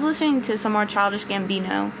 I was listening to some more Childish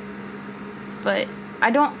Gambino, but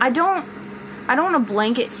I don't want a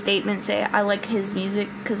blanket statement say I like his music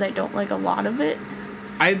because I don't like a lot of it.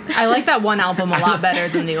 I like that one album a lot better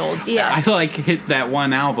than the old stuff. Yeah. I like hit that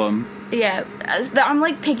one album. Yeah, I'm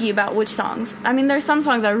like picky about which songs. I mean, there's some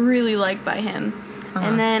songs I really like by him,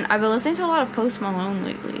 and then I've been listening to a lot of Post Malone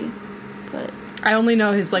lately. But I only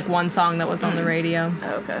know his, like, one song that was on the radio.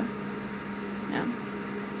 oh, okay, yeah,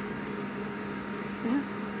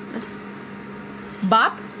 that's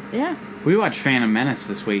Bop? yeah. We watched Phantom Menace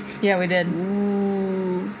this week. Yeah, we did.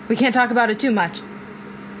 Ooh, We can't talk about it too much.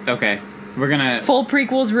 Okay. We're gonna... Full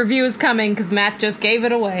prequels review is coming because Matt just gave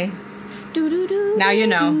it away. do do do. Now you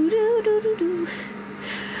know. Do do do do do.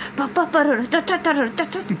 Ba ba ba da da da da da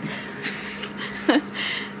da.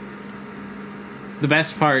 The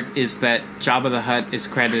best part is that Jabba the Hutt is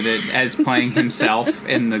credited as playing himself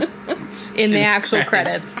in the actual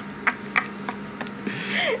credits.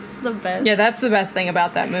 It's the best. Yeah, that's the best thing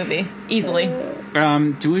about that movie. Easily.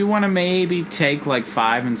 Do we want to maybe take like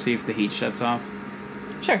 5 and see if the heat shuts off?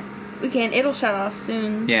 Sure. We can. It'll shut off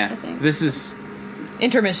soon. Yeah. I think. This is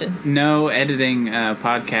Intermission. no editing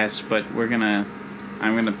podcast, but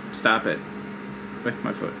I'm gonna stop it with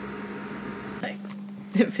my foot. Thanks.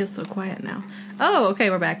 It feels so quiet now. Oh, okay,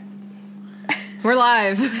 we're back. We're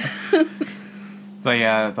live.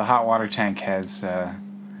 The hot water tank has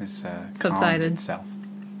Subsided. calmed itself.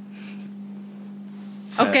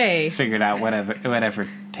 So Okay. Figured out whatever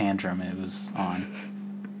tantrum it was on.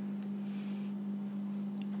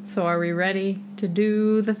 So are we ready to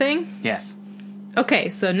do the thing? Yes. Okay,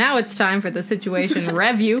 so now it's time for the situation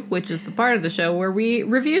review, which is the part of the show where we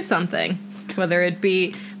review something. Whether it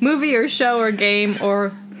be movie or show or game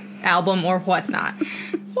or album or whatnot.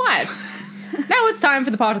 What? Now it's time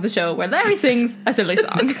for the part of the show where Larry sings a silly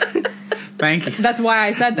song. Thank you. That's why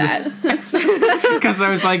I said that. Because I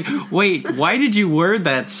was like, wait, why did you word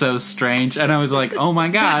that so strange? And I was like, oh my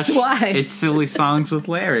gosh. That's why. It's Silly Songs with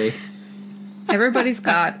Larry. Everybody's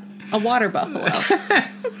got a water buffalo.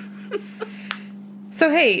 So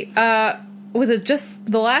hey, was it just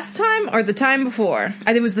the last time or the time before?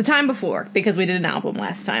 It was the time before, because we did an album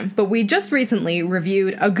last time. But we just recently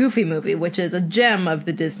reviewed a Goofy movie, which is a gem of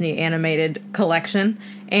the Disney animated collection.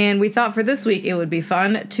 And we thought for this week it would be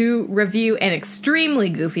fun to review an extremely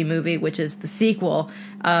Goofy movie, which is the sequel.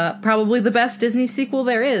 Probably the best Disney sequel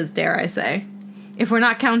there is, dare I say. If we're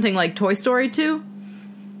not counting, like, Toy Story 2,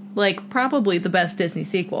 like, probably the best Disney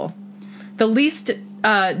sequel. The least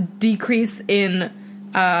decrease in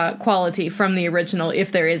quality from the original,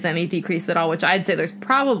 if there is any decrease at all, which I'd say there's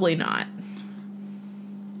probably not.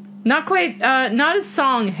 Not quite, not as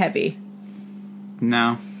song heavy.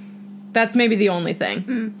 No. That's maybe the only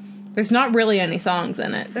thing. There's not really any songs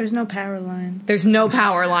in it. There's no power line. There's no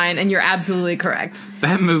power line, and you're absolutely correct.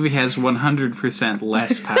 That movie has 100%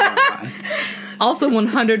 less power line. Also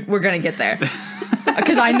 100, we're gonna get there.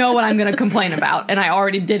 Because I know what I'm gonna complain about, and I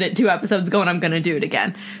already did it 2 episodes ago, and I'm gonna do it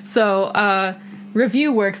again. So,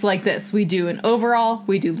 review works like this. We do an overall,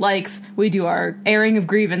 we do likes, we do our airing of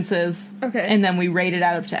grievances, Okay. and then we rate it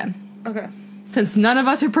out of 10. Okay. Since none of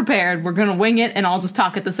us are prepared, we're gonna wing it, and I'll just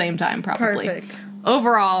talk at the same time, probably. Perfect.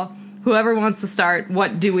 Overall, whoever wants to start,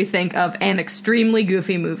 what do we think of An Extremely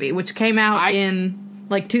Goofy Movie, which came out in,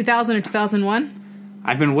 like, 2000 or 2001?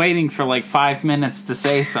 I've been waiting for like 5 minutes to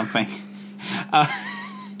say something.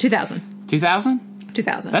 2000. 2000?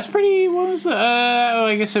 2000. That's pretty, what was,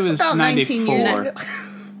 I guess it was About 19 94. years ago.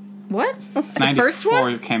 What? The 94 first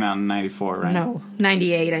one? came out in 94, right? No.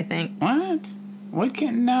 98, I think. What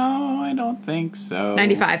no, I don't think so.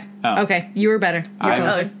 95. Oh. Okay, you were better. You're I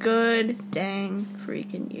close. was- A good dang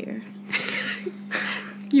freaking year.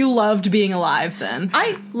 You loved being alive then.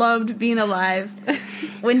 I loved being alive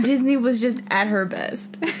when Disney was just at her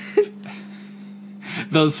best.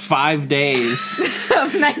 Those 5 days.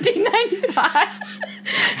 Of 1995.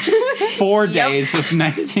 4 days of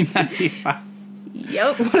 1995.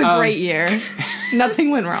 Yep. What a great year.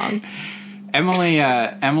 Nothing went wrong. Emily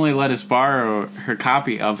let us borrow her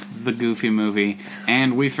copy of the Goofy movie,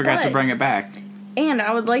 and we forgot to But- bring it back. And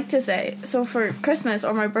I would like to say, so for Christmas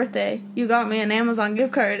or my birthday, you got me an Amazon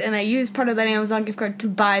gift card, and I used part of that Amazon gift card to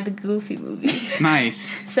buy the Goofy movie.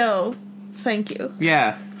 Nice. So, thank you.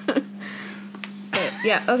 Yeah. But,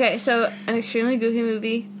 yeah, okay, so an extremely Goofy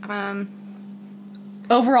movie.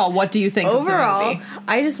 Overall, what do you think of the Overall, movie?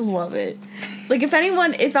 I just love it. Like, if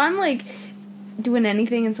I'm like doing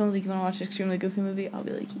anything and someone's like, you want to watch an extremely Goofy movie? I'll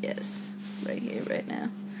be like, yes, right here, right now.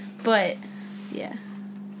 But, yeah.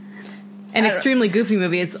 An extremely Goofy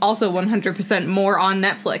movie is also 100% more on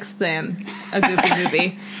Netflix than a Goofy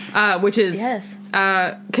movie, which is Yes.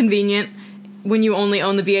 Convenient when you only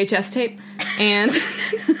own the VHS tape, and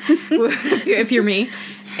if you're me.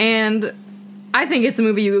 And I think it's a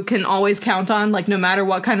movie you can always count on, like, no matter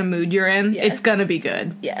what kind of mood you're in, Yeah. it's gonna be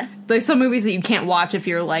good. Yeah. There's some movies that you can't watch if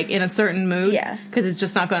you're, like, in a certain mood, Yeah. because it's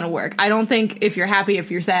just not gonna work. I don't think if you're happy, if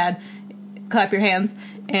you're sad, clap your hands,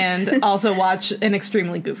 and also watch an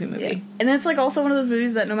extremely Goofy movie. Yeah. And it's like also one of those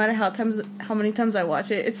movies that no matter how many times I watch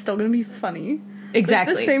it, it's still gonna be funny.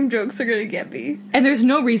 Exactly. Like, the same jokes are gonna get me. And there's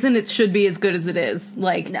no reason it should be as good as it is.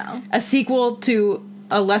 Like, No. a sequel to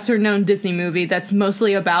a lesser-known Disney movie that's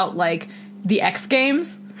mostly about, like, the X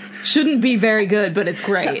Games shouldn't be very good, but it's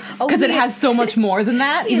great. Oh, Because it yeah. has so much more than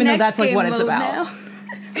that, even though that's, like, what it's about.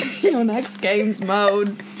 Now. X Games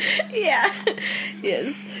mode. Yeah.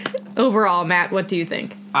 Yes. Overall, Matt, what do you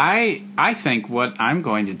think? I think what I'm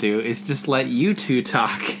going to do is just let you two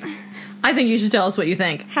talk. I think you should tell us what you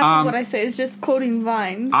think. Half of what I say is just quoting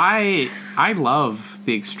vines. I love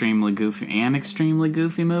the extremely goofy movie. And extremely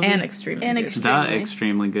goofy. The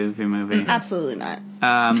extremely goofy movie. Absolutely not.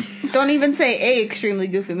 Don't even say a extremely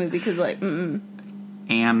goofy movie because, like, An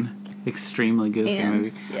extremely goofy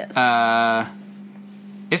movie. Yes.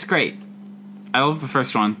 It's great. I love the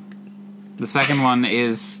first one. The second one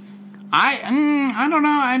is I don't know.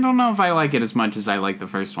 I don't know if I like it as much as I like the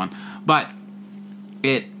first one, but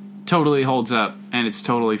it totally holds up and it's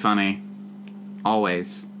totally funny.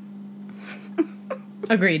 Always.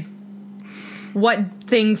 Agreed. What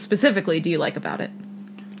things specifically do you like about it?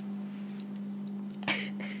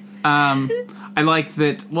 I like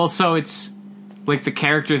that. Well, so it's like the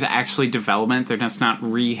characters actually development. They're just not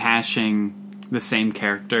rehashing the same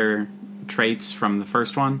character traits from the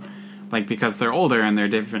first one. Like, because they're older and they're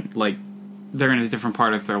different, like, they're in a different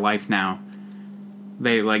part of their life now.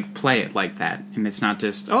 They, like, play it like that. And it's not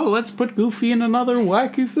just, oh, let's put Goofy in another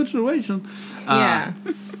wacky situation. Yeah.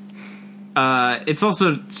 It's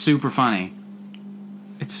also super funny.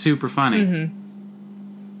 It's super funny. Mm-hmm.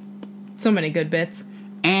 So many good bits.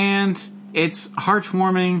 And it's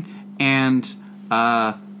heartwarming and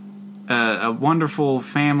a wonderful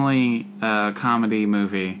family comedy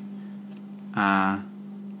movie.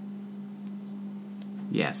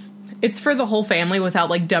 Yes. It's for the whole family without,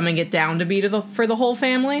 like, dumbing it down to be for the whole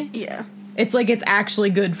family. Yeah. It's like it's actually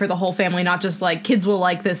good for the whole family, not just like kids will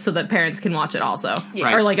like this so that parents can watch it also. Yeah.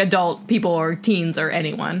 Right. Or like adult people or teens or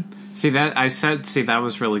anyone. See, that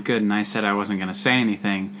was really good, and I said I wasn't going to say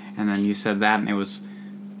anything, and then you said that, and it was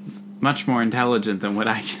much more intelligent than what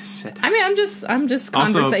I just said. I mean, I'm just Also,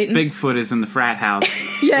 conversating. Bigfoot is in the frat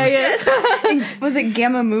house. Yeah. Was it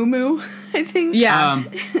Gamma Moo Moo? I think. Yeah.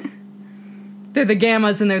 They're the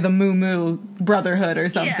Gammas and they're the Moo Moo Brotherhood or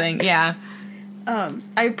something. Yeah.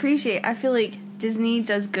 I feel like Disney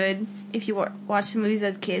does good if you watch the movies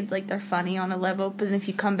as kids, like they're funny on a level, but then if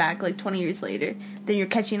you come back like 20 years later, then you're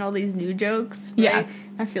catching all these new jokes. Right? Yeah.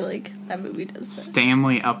 I feel like that movie does that.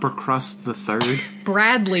 Stanley Uppercrust the Third.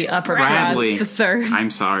 Bradley Bradley the third.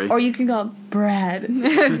 I'm sorry. Or you can call it Brad.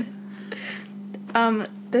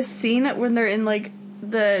 The scene when they're in like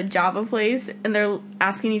the Java place and they're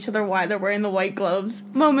asking each other why they're wearing the white gloves.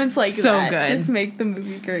 Moments like So that good. just make the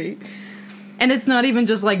movie great. And it's not even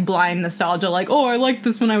just like blind nostalgia, like, oh, I liked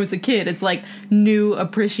this when I was a kid. It's like new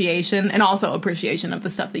appreciation and also appreciation of the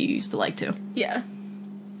stuff that you used to like too. Yeah.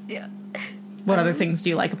 Yeah. What other things do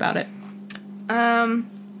you like about it?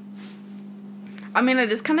 I mean, I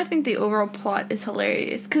just kind of think the overall plot is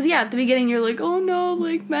hilarious. Because, yeah, at the beginning you're like, oh no,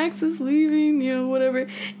 like, Max is leaving, you know, whatever.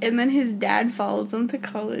 And then his dad follows him to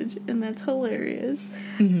college, and that's hilarious.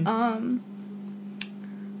 Mm-hmm.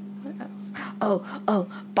 What else? Oh,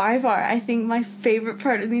 by far, I think my favorite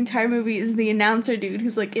part of the entire movie is the announcer dude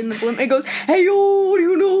who's, like, in the blimp and goes, hey, yo, what do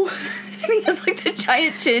you know? And he has, like, the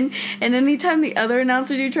giant chin. And anytime the other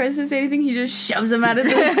announcer dude tries to say anything, he just shoves him out of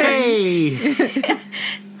the screen. Hey!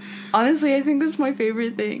 Honestly, I think that's my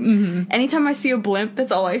favorite thing. Mm-hmm. Anytime I see a blimp, that's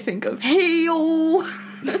all I think of. Hey, yo!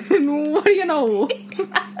 What do you know?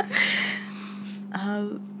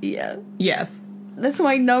 Yeah. Yes. That's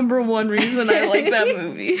my number one reason I like that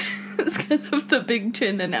movie. It's because of the big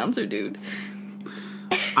chin announcer dude.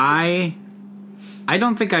 I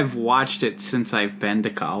don't think I've watched it since I've been to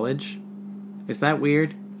college. Is that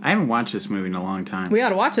weird? I haven't watched this movie in a long time. We ought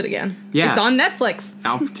to watch it again. Yeah. It's on Netflix.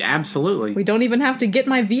 Oh, absolutely. We don't even have to get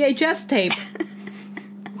my VHS tape.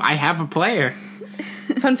 I have a player.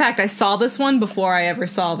 Fun fact, I saw this one before I ever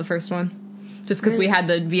saw the first one. Just because we had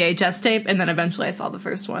the VHS tape, and then eventually I saw the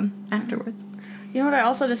first one afterwards. You know what I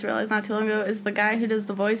also just realized not too long ago is the guy who does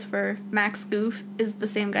the voice for Max Goof is the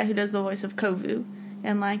same guy who does the voice of Kovu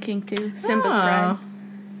in Lion King 2, Simba's bride.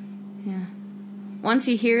 Yeah. Once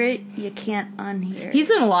you hear it, you can't unhear it.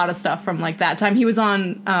 He's in a lot of stuff from like that time. He was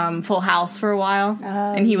on Full House for a while,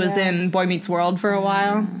 and he was in Boy Meets World for a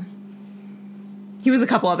while. He was a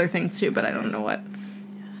couple other things too, but I don't know what.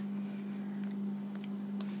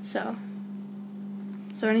 So,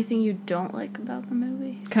 is there anything you don't like about the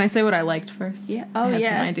movie? Can I say what I liked first? Yeah. I Oh, had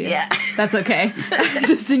yeah. some ideas. Yeah. That's okay. I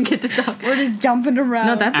just didn't get to talk. We're just jumping around.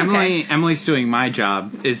 No, that's okay. Emily's doing my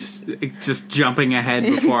job, is just jumping ahead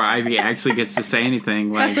before Ivy actually gets to say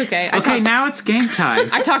anything. Like, That's okay. Okay, now it's game time.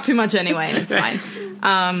 I talk too much anyway, and it's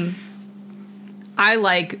fine. I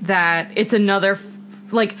like that it's another,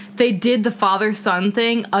 like, they did the father-son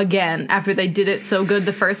thing again after they did it so good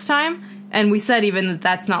the first time. And we said even that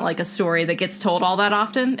that's not, like, a story that gets told all that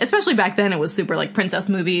often. Especially back then, it was super, like, princess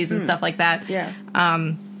movies and stuff like that. Yeah.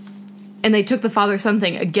 and they took the father-son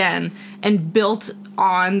thing again and built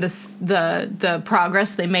on the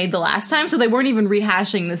progress they made the last time. So they weren't even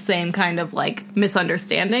rehashing the same kind of, like,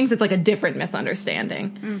 misunderstandings. It's, like, a different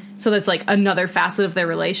misunderstanding. So that's, like, another facet of their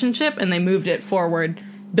relationship, and they moved it forward,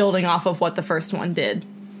 building off of what the first one did.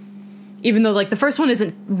 Even though, like, the first one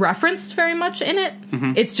isn't referenced very much in it,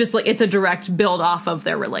 it's just, like, it's a direct build off of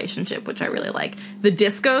their relationship, which I really like. The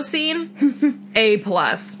disco scene, A+.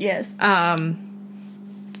 Yes.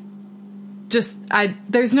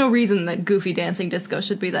 There's no reason that Goofy dancing disco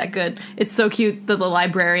should be that good. It's so cute that the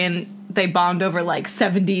librarian, they bond over, like,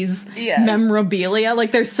 70s memorabilia.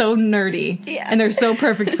 Like, they're so nerdy. Yeah. And they're so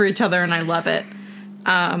perfect for each other, and I love it.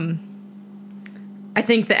 I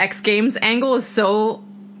think the X Games angle is so...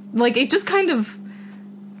 Like, it's kind of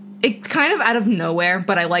out of nowhere,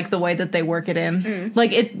 but I like the way that they work it in.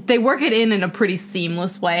 Like, they work it in a pretty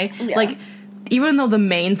seamless way. Yeah. Like, even though the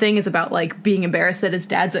main thing is about, like, being embarrassed that his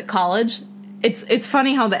dad's at college, it's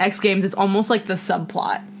funny how the X Games is almost like the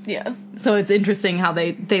subplot. Yeah. So it's interesting how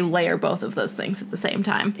they layer both of those things at the same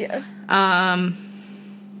time. Yeah.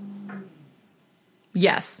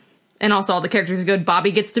 Yes. And also all the characters are good.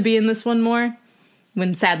 Bobby gets to be in this one more,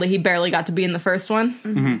 when sadly he barely got to be in the first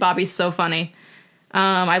one. Bobby's so funny.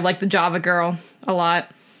 I like the Java girl a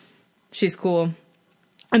lot. She's cool.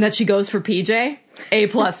 And that she goes for PJ, A+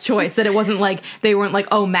 choice. That it wasn't like, they weren't like,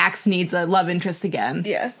 oh, Max needs a love interest again.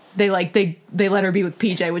 Yeah. They let her be with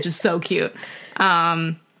PJ, which is so cute.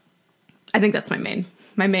 I think that's my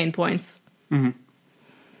main points.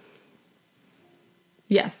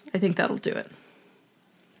 Yes, I think that'll do it.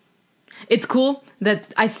 It's cool that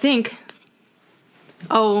I think...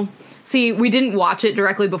 Oh, see, we didn't watch it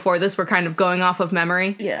directly before this. We're kind of going off of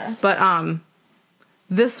memory. Yeah. But,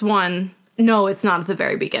 this one... No, it's not at the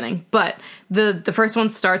very beginning. But the first one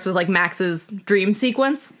starts with, like, Max's dream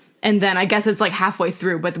sequence. And then I guess it's, like, halfway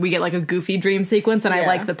through, but we get, like, a Goofy dream sequence. And I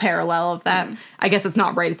like the parallel of that. I guess it's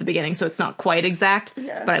not right at the beginning, so it's not quite exact.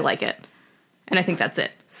 Yeah. But I like it. And I think that's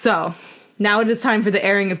it. So, now it is time for the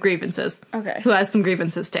airing of grievances. Okay. Who has some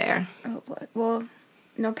grievances to air? Oh, boy. Well,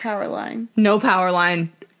 no Powerline. No Powerline.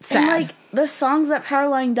 Sad. And, like, the songs that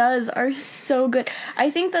Powerline does are so good.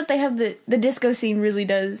 I think that they have the disco scene really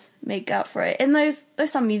does make up for it. And there's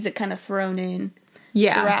some music kind of thrown in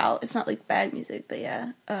throughout. It's not, like, bad music, but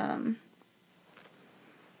yeah. Man,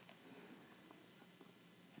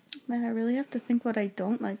 I really have to think what I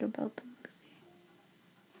don't like about the movie.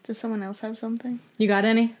 Does someone else have something? You got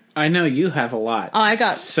any? I know you have a lot. Oh, I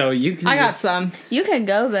got... So you can I got some. You can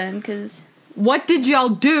go then, because... What did y'all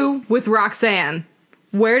do with Roxanne?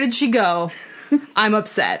 Where did she go? I'm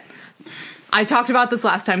upset. I talked about this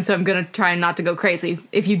last time, so I'm going to try not to go crazy.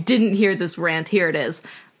 If you didn't hear this rant, here it is.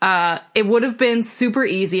 It would have been super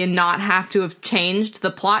easy and not have to have changed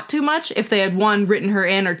the plot too much if they had, one, written her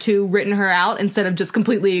in, or two, written her out, instead of just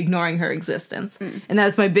completely ignoring her existence. And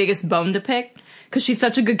that's my biggest bone to pick, because she's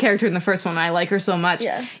such a good character in the first one, and I like her so much.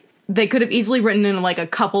 Yeah. They could have easily written in, like, a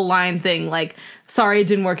couple line thing, like, sorry it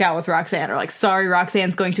didn't work out with Roxanne, or, like, sorry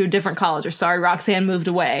Roxanne's going to a different college, or sorry Roxanne moved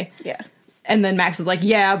away. Yeah. And then Max is like,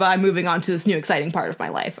 yeah, but I'm moving on to this new exciting part of my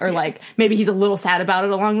life. Or, like, maybe he's a little sad about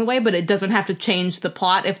it along the way, but it doesn't have to change the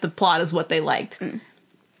plot if the plot is what they liked.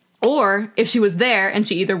 Or, if she was there, and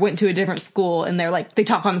she either went to a different school, and they're, like, they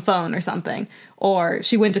talk on the phone or something. Or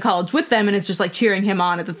she went to college with them, and it's just, like, cheering him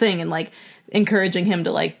on at the thing, and, like, encouraging him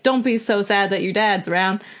to, like, don't be so sad that your dad's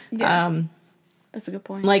around. Yeah. That's a good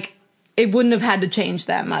point. Like, it wouldn't have had to change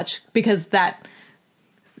that much, because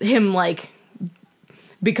him, like,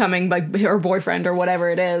 becoming, like, her boyfriend or whatever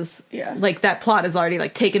it is, like, that plot has already,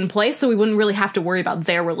 like, taken place, so we wouldn't really have to worry about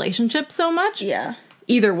their relationship so much. Yeah.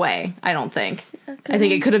 Either way, I don't think. Yeah, I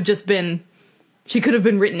think it could have just been, she could have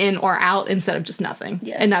been written in or out instead of just nothing.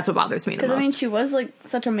 Yeah. And that's what bothers me the most. Because, I mean, she was, like,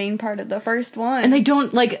 such a main part of the first one. And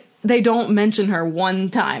they don't mention her one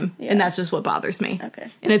time, and that's just what bothers me.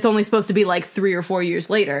 Okay. And it's only supposed to be, like, 3 or 4 years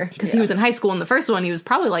later, because he was in high school in the first one. He was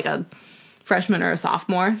probably, like, a freshman or a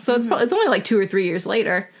sophomore, so it's only, like, 2 or 3 years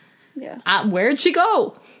later. Yeah. Where'd she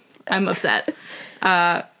go? I'm upset.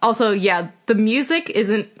 Also, the music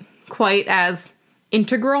isn't quite as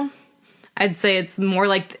integral. I'd say it's more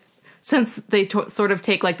like, since they sort of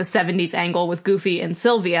take, like, the 70s angle with Goofy and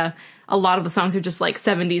Sylvia, a lot of the songs are just, like,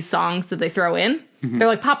 70s songs that they throw in. They're,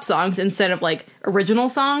 like, pop songs instead of, like, original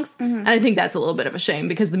songs. And I think that's a little bit of a shame,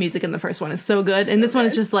 because the music in the first one is so good. And this one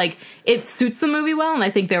is just, like, it suits the movie well, and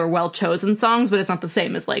I think they were well-chosen songs, but it's not the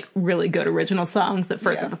same as, like, really good original songs that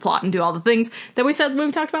further the plot and do all the things that we said when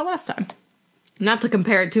we talked about last time. Not to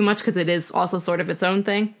compare it too much, because it is also sort of its own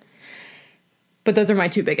thing. But those are my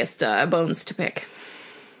two biggest bones to pick.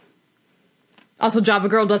 Also, Java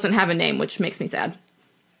Girl doesn't have a name, which makes me sad.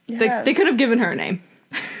 Yeah. They could have given her a name.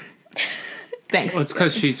 Thanks. Well, it's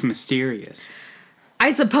because she's mysterious.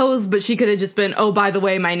 I suppose, but she could have just been, oh, by the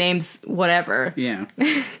way, my name's whatever. Yeah.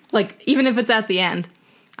 Like, even if it's at the end,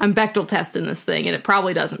 I'm Bechdel testing this thing, and it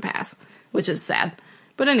probably doesn't pass, which is sad.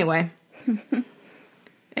 But anyway.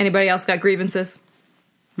 Anybody else got grievances?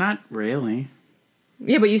 Not really.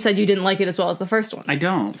 Yeah, but you said you didn't like it as well as the first one. I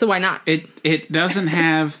don't. So why not? It doesn't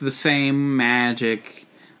have the same magic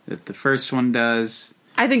that the first one does.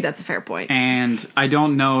 I think that's a fair point. And I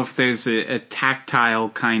don't know if there's a tactile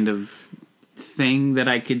kind of thing that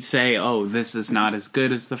I could say, oh, this is not as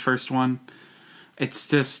good as the first one. It's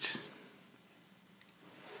just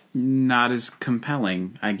not as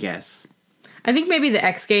compelling, I guess. I think maybe the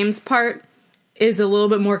X Games part is a little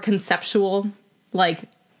bit more conceptual. Like,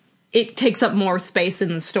 it takes up more space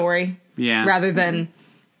in the story. Yeah. Rather than...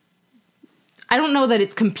 I don't know that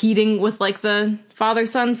it's competing with, like, the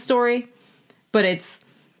father-son story, but it's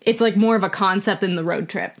like more of a concept in the road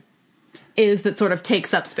trip is that sort of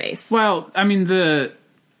takes up space. Well, I mean, the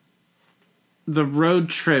road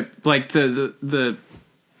trip, like their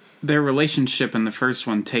relationship in the first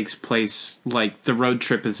one takes place, like the road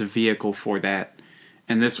trip is a vehicle for that.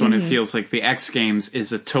 And this one, it feels like the X Games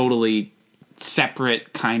is a totally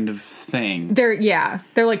separate kind of thing. They're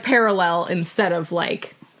like parallel instead of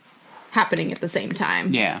like happening at the same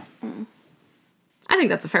time. Yeah. I think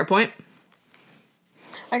that's a fair point.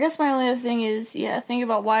 I guess my only other thing is, thinking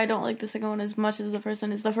about why I don't like the second one as much as the first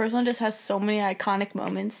one is the first one just has so many iconic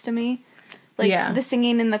moments to me. Like, the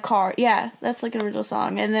singing in the car. Yeah, that's like an original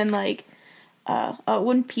song. And then, like,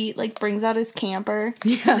 when Pete, like, brings out his camper.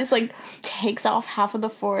 Yeah. And just, like, takes off half of the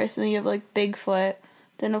forest. And then you have, like, Bigfoot.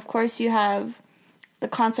 Then, of course, you have the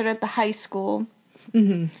concert at the high school.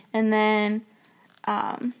 Mm-hmm. And then,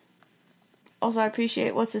 also I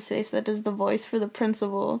appreciate what's-his-face that does the voice for the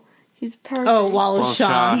principal. He's perfect. Oh, Wallace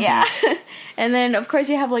Shawn. Yeah. And then, of course,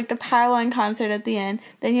 you have, like, the Powerline concert at the end.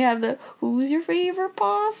 Then you have the, who's your favorite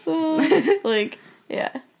possum? Like, yeah.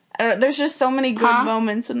 I don't know. There's just so many good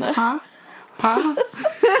moments in the... Pa?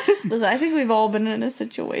 Listen, I think we've all been in a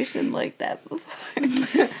situation like that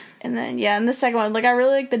before. And then, in the second one, like, I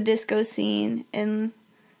really like the disco scene in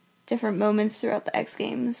different moments throughout the X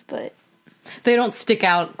Games, but... They don't stick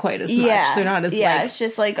out quite as much. They're not as, like... it's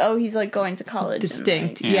just like, oh, he's, like, going to college.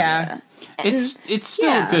 Distinct, and, like, It's still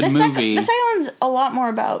a good movie. The second one's a lot more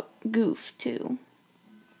about Goof, too.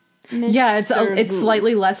 Yeah, it's Goof.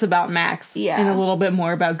 slightly less about Max. Yeah. And a little bit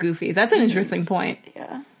more about Goofy. That's an interesting point.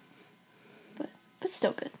 Yeah. But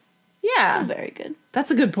still good. Yeah. Still very good. That's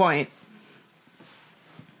a good point.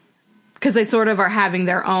 Because they sort of are having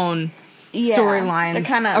their own storylines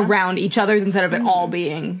around each other's instead of it all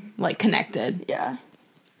being, like, connected. Yeah.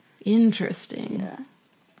 Interesting. Yeah.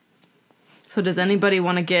 So does anybody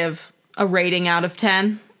want to give a rating out of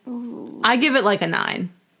 10? Ooh. I give it, like, a 9.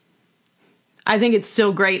 I think it's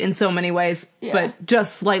still great in so many ways, but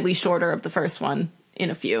just slightly shorter of the first one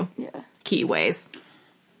in a few key ways.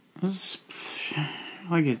 I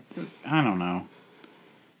don't know.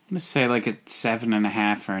 I'm gonna say like a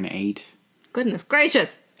 7.5 or an 8. Goodness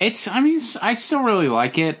gracious! I still really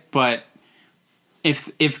like it, but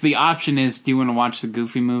if the option is, do you want to watch the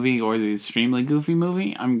Goofy movie or the extremely Goofy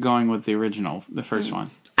movie, I'm going with the original, the first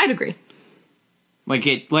one. I'd agree. Like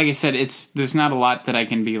I said, there's not a lot that I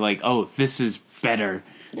can be like, oh, this is better,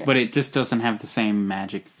 but it just doesn't have the same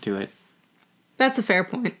magic to it. That's a fair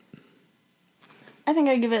point. I think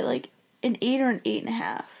I'd give it like an 8 or an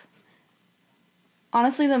 8.5.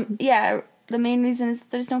 Honestly, the main reason is that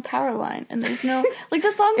there's no power line and there's no like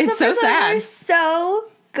the songs. It's so sad. Are so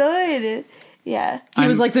good. Yeah, he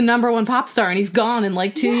was like the #1 pop star, and he's gone in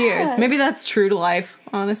like 2 years. Maybe that's true to life,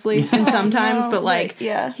 honestly, and sometimes. But like,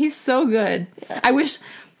 he's so good. Yeah.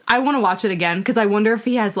 I want to watch it again because I wonder if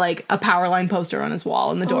he has like a Powerline poster on his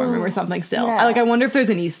wall in the dorm room or something. Still, I wonder if there's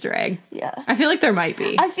an Easter egg. Yeah, I feel like there might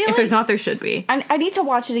be. If there's not, there should be. I need to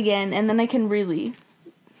watch it again, and then I can really.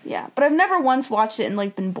 Yeah, but I've never once watched it and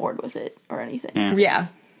like been bored with it or anything. Yeah.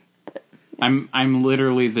 But, I'm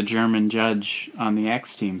literally the German judge on the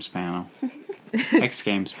X Games panel. X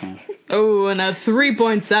Games panel. Oh, and a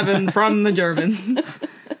 3.7 from the Germans.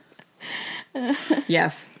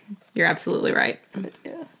 Yes, you're absolutely right.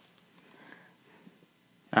 Yeah.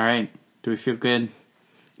 All right. Do we feel good?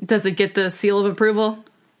 Does it get the seal of approval?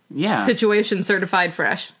 Yeah. Situation certified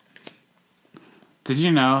fresh. Did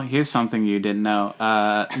you know? Here's something you didn't know.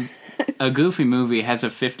 A Goofy movie has a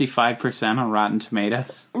 55% on Rotten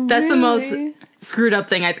Tomatoes. That's the most screwed up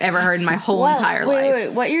thing I've ever heard in my whole entire life. Wait.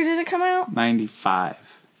 What year did it come out?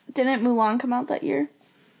 95. Didn't Mulan come out that year?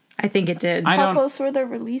 I think it did. How close were the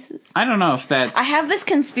releases? I don't know if that's... I have this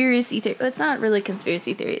conspiracy theory. It's not really a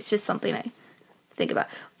conspiracy theory. It's just something I think about.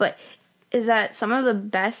 But is that some of the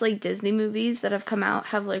best, like, Disney movies that have come out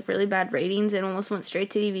have, like, really bad ratings and almost went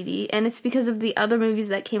straight to DVD. And it's because of the other movies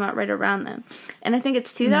that came out right around them. And I think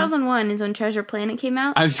it's 2001 is when Treasure Planet came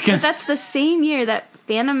out. But that's the same year that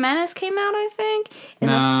Phantom Menace came out, I think.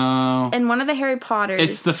 And one of the Harry Potters.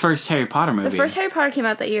 It's the first Harry Potter movie. The first Harry Potter came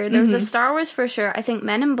out that year. There was a Star Wars for sure. I think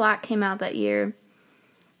Men in Black came out that year.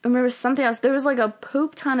 And there was something else. There was like a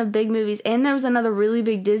poop ton of big movies. And there was another really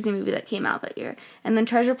big Disney movie that came out that year. And then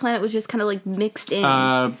Treasure Planet was just kind of like mixed in.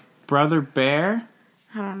 Brother Bear?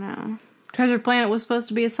 I don't know. Treasure Planet was supposed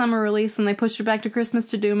to be a summer release, and they pushed it back to Christmas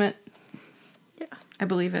to doom it. Yeah. I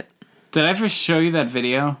believe it. Did I ever show you that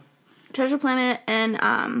video? Treasure Planet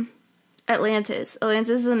and Atlantis.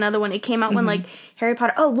 Atlantis is another one. It came out when, like, Harry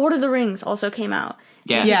Potter... Oh, Lord of the Rings also came out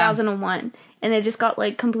in 2001. And it just got,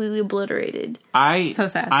 like, completely obliterated. So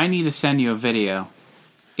sad. I need to send you a video.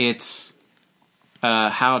 It's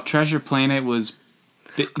how Treasure Planet was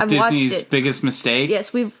Disney's biggest mistake.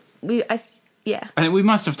 Yes, we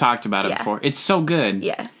must have talked about it before. It's so good.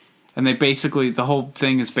 Yeah. And they basically... The whole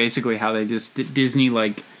thing is basically how they just... Disney,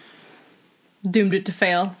 like... Doomed it to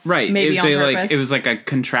fail. Right. Maybe on purpose. It was like a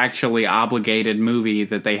contractually obligated movie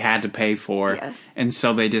that they had to pay for. Yeah. And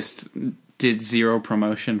so they just did zero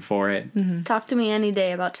promotion for it. Mm-hmm. Talk to me any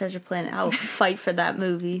day about Treasure Planet. I will fight for that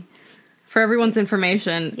movie. For everyone's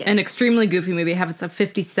information, an extremely goofy movie has a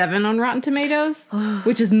 57 on Rotten Tomatoes,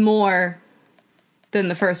 which is more than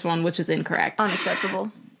the first one, which is incorrect.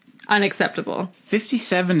 Unacceptable.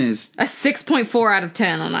 57 is... A 6.4 out of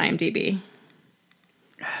 10 on IMDb.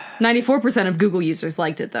 94% of Google users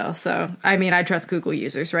liked it, though. So, I mean, I trust Google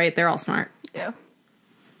users, right? They're all smart. Yeah.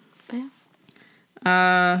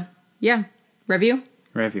 Yeah. Review?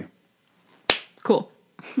 Cool.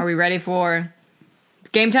 Are we ready for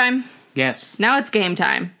game time? Yes. Now it's game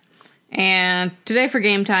time. And today for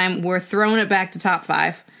game time, we're throwing it back to top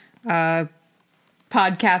 5.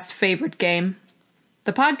 Podcast favorite game.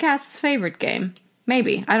 The podcast's favorite game.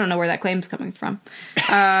 Maybe. I don't know where that claim's coming from.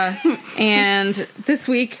 And this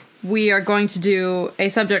week, we are going to do a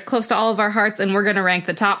subject close to all of our hearts, and we're going to rank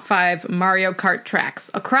the top 5 Mario Kart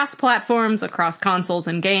tracks across platforms, across consoles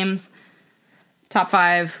and games. Top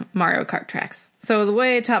 5 Mario Kart tracks. So the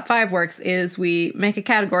way top 5 works is we make a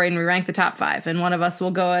category and we rank the top 5, and one of us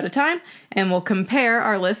will go at a time, and we'll compare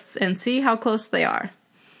our lists and see how close they are.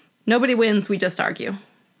 Nobody wins, we just argue.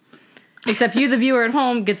 Except you, the viewer at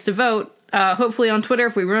home, gets to vote. Hopefully on Twitter,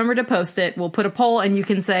 if we remember to post it, we'll put a poll and you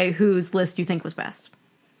can say whose list you think was best.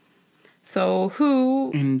 So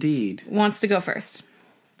who wants to go first?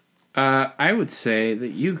 I would say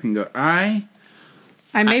that you can go. I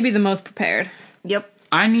may be the most prepared. Yep.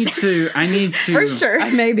 I need to. For sure.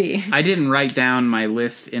 I may be. I didn't write down my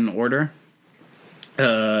list in order.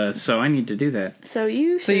 So I need to do that. So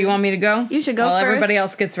you want me to go? You should go while first. Everybody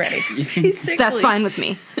else gets ready. That's fine with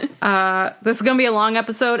me. This is going to be a long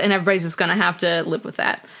episode, and everybody's just going to have to live with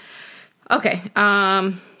that. Okay.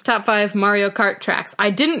 Top 5 Mario Kart tracks. I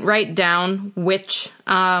didn't write down which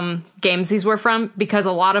games these were from, because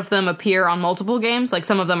a lot of them appear on multiple games. Like,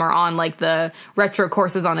 some of them are on, like, the retro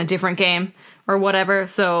courses on a different game or whatever.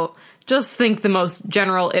 So just think the most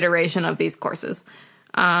general iteration of these courses.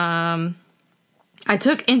 I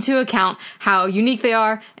took into account how unique they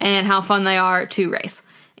are and how fun they are to race.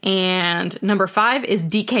 And number 5 is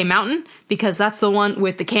DK Mountain, because that's the one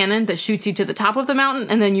with the cannon that shoots you to the top of the mountain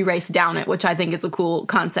and then you race down it, which I think is a cool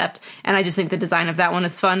concept. And I just think the design of that one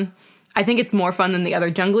is fun. I think it's more fun than the other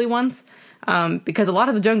jungly ones, because a lot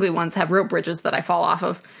of the jungly ones have rope bridges that I fall off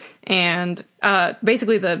of. And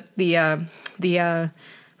basically the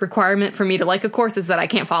requirement for me to like a course is that I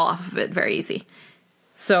can't fall off of it very easy.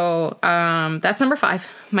 So that's number 5.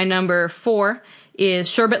 My number 4 is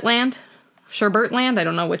Sherbetland, I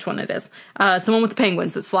don't know which one it is. It's the one with the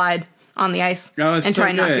penguins that slide on the ice and try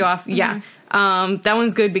and knock you off. Yeah. That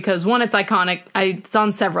one's good because, one, it's iconic. It's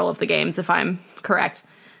on several of the games, if I'm correct.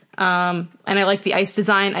 And I like the ice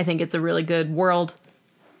design. I think it's a really good world.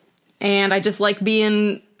 And I just like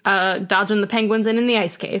being dodging the penguins and in the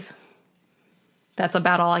ice cave. That's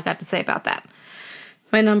about all I got to say about that.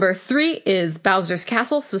 My number 3 is Bowser's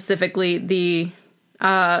Castle, specifically the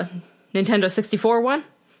Nintendo 64 one.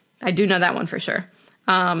 I do know that one for sure.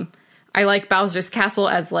 I like Bowser's Castle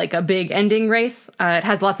as like a big ending race. It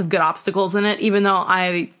has lots of good obstacles in it, even though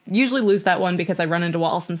I usually lose that one because I run into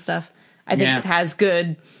walls and stuff. I think it has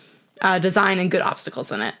good design and good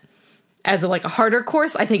obstacles in it. As a harder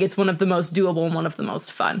course, I think it's one of the most doable and one of the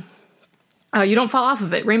most fun. You don't fall off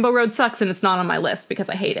of it. Rainbow Road sucks and it's not on my list because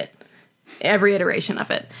I hate it. every iteration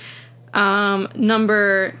of it.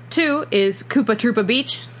 Number 2 is Koopa Troopa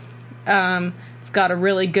Beach. It's got a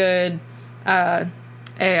really good shortcut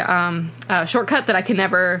that I can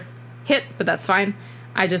never hit, but that's fine.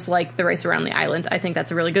 I just like the race around the island. I think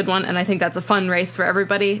that's a really good one, and I think that's a fun race for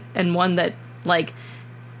everybody, and one that, like,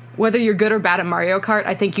 whether you're good or bad at Mario Kart,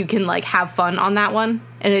 I think you can, like, have fun on that one,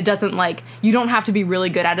 and it doesn't, like, you don't have to be really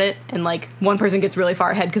good at it, and, like, one person gets really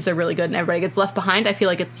far ahead because they're really good and everybody gets left behind. I feel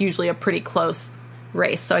like it's usually a pretty close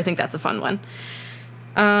race, so I think that's a fun one.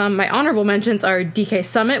 My honorable mentions are DK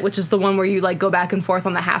Summit, which is the one where you, like, go back and forth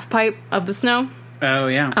on the half pipe of the snow. Oh,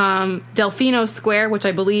 yeah. Delfino Square, which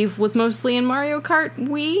I believe was mostly in Mario Kart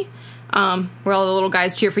Wii, where all the little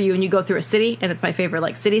guys cheer for you and you go through a city, and it's my favorite,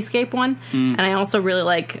 like, cityscape one. And I also really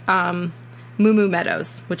like Moo Moo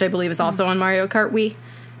Meadows, which I believe is also on Mario Kart Wii.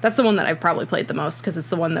 That's the one that I've probably played the most, because it's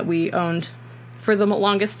the one that we owned for the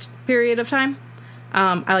longest period of time.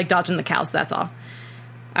 I like dodging the cows, that's all.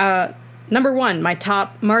 Number 1, my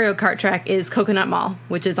top Mario Kart track is Coconut Mall,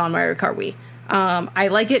 which is on Mario Kart Wii. I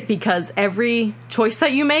like it because every choice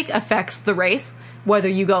that you make affects the race, whether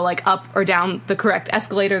you go, like, up or down the correct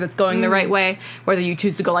escalator that's going the right way, whether you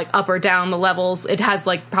choose to go, like, up or down the levels. It has,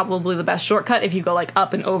 like, probably the best shortcut if you go, like,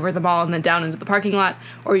 up and over the mall and then down into the parking lot,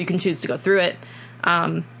 or you can choose to go through it.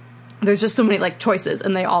 There's just so many, like, choices,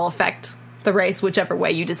 and they all affect the race whichever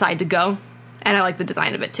way you decide to go, and I like the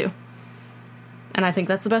design of it, too. And I think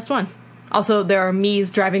that's the best one. Also, there are Miis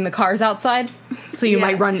driving the cars outside, so you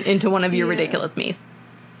might run into one of your ridiculous Miis.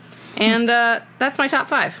 And that's my top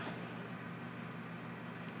 5.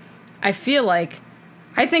 I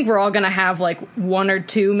think we're all going to have, like, 1 or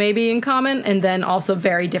 2 maybe in common, and then also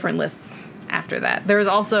very different lists after that. There's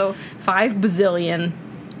also 5 bazillion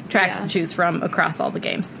tracks to choose from across all the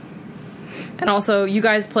games. And also, you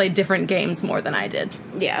guys played different games more than I did.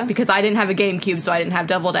 Yeah. Because I didn't have a GameCube, so I didn't have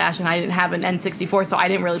Double Dash, and I didn't have an N64, so I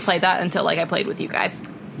didn't really play that until, like, I played with you guys.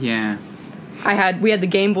 Yeah. We had the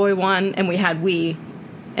Game Boy one, and we had Wii,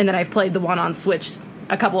 and then I've played the one on Switch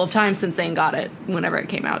a couple of times since Zane got it, whenever it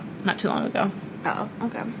came out, not too long ago. Oh,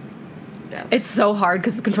 okay. Yeah. It's so hard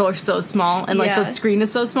because the controller's so small, and, like, the screen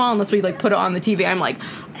is so small, unless we, like, put it on the TV, I'm like,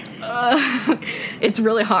 it's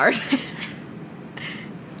really hard.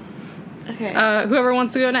 Okay. Whoever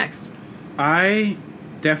wants to go next. I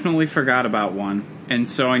definitely forgot about one, and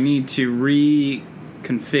so I need to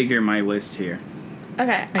reconfigure my list here.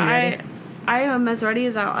 Okay. I am as ready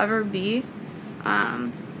as I'll ever be.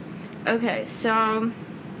 Okay, so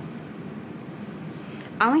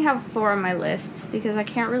I only have 4 on my list because I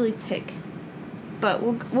can't really pick. But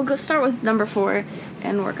we'll go start with number 4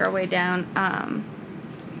 and work our way down.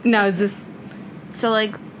 Now, is this... So,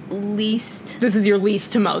 like, least... This is your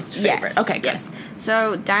least to most favorite. Yes. Okay, good. Yes.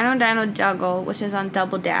 So, Dino Juggle, which is on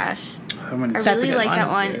Double Dash. I really like that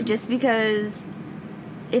one just because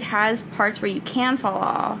it has parts where you can fall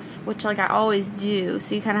off, which, like, I always do,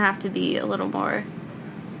 so you kind of have to be a little more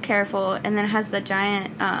careful. And then it has the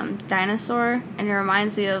giant dinosaur, and it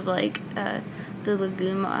reminds me of, like, the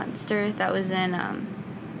Lagoon monster that was in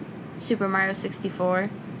Super Mario 64.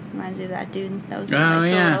 Reminds me of that dude. That was in,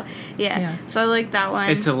 like, the little... Yeah. So I like that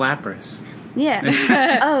one. It's a Lapras. Yeah.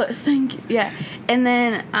 Oh, thank you. Yeah. And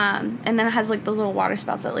then it has, like, those little water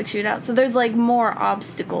spouts that, like, shoot out. So there's, like, more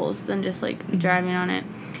obstacles than just, like, driving on it.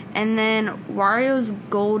 And then Wario's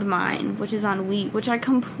Gold Mine, which is on Wii, which I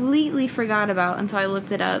completely forgot about until I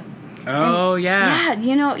looked it up. Oh, Yeah,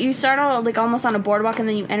 you know, you start out, like, almost on a boardwalk, and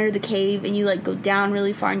then you enter the cave, and you, like, go down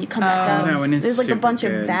really far, and you come back up. That one is There's, like, a bunch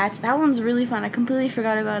super of bats. That one's really fun. I completely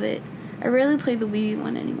forgot about it. I rarely play the Wii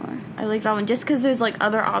one anymore. I like that one just because there's, like,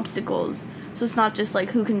 other obstacles. So it's not just, like,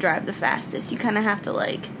 who can drive the fastest. You kind of have to,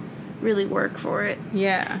 like, really work for it.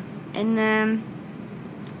 Yeah. And then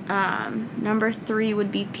number 3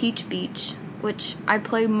 would be Peach Beach, which I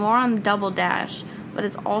play more on Double Dash, but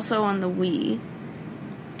it's also on the Wii.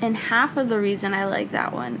 And half of the reason I like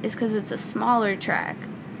that one is because it's a smaller track.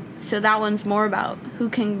 So that one's more about who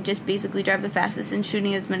can just basically drive the fastest and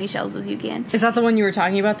shooting as many shells as you can. Is that the one you were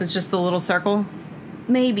talking about that's just the little circle?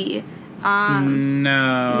 Maybe.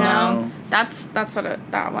 No. That's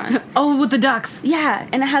that one. Oh, with the ducks. Yeah,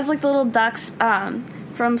 and it has, like, the little ducks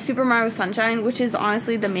from Super Mario Sunshine, which is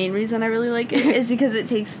honestly the main reason I really like it, is because it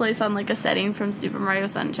takes place on, like, a setting from Super Mario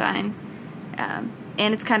Sunshine. And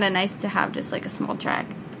it's kind of nice to have just, like, a small track.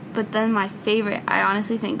 But then my favorite, I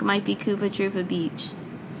honestly think, might be Koopa Troopa Beach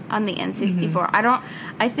on the N64.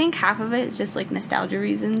 I think half of it is just, like, nostalgia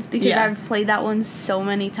reasons, because I've played that one so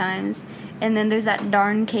many times. And then there's that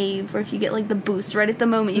darn cave where if you get, like, the boost right at the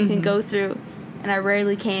moment, you can go through, and I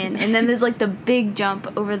rarely can. And then there's, like, the big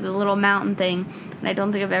jump over the little mountain thing, and I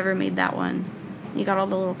don't think I've ever made that one. You got all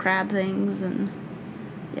the little crab things, and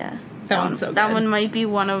yeah. That one's so That good. one might be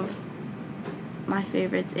one of my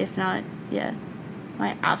favorites, if not,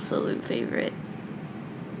 my absolute favorite.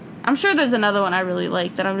 I'm sure there's another one I really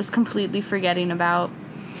like that I'm just completely forgetting about.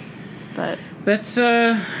 But That's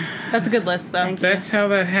a good list, though. Thank you. that's how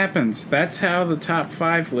that happens. That's how the top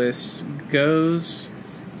 5 list goes.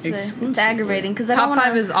 it's aggravating because Top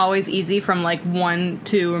 5 is always easy from like 1,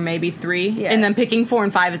 2, or maybe 3. Yeah. And then picking 4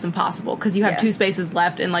 and 5 is impossible because you have Yeah. 2 spaces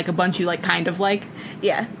left and like a bunch you like kind of like.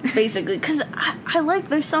 Yeah, basically. Because I like,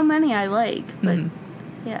 there's so many I like. But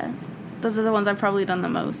yeah, those are the ones I've probably done the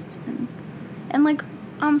most. And like,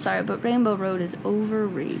 I'm sorry, but Rainbow Road is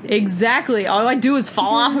overrated. Exactly. All I do is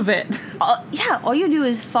fall off of it. All you do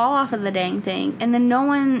is fall off of the dang thing. And then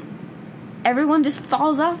everyone just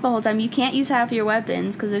falls off the whole time. You can't use half your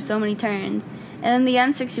weapons because there's so many turns. And then the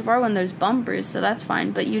N64 one, there's bumpers, so that's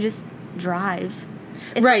fine. But you just drive.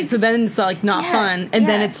 It's Right, like so then it's like not fun, and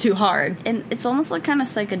then yeah. it's too hard. And it's almost like kind of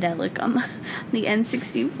psychedelic on the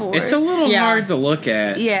N64. It's a little Yeah. hard to look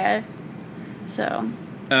at. Yeah. So.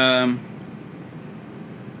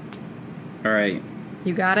 All right.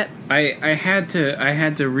 You got it? I had to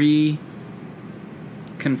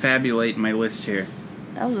reconfabulate my list here.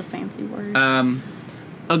 That was a fancy word.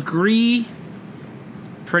 Agree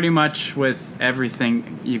pretty much with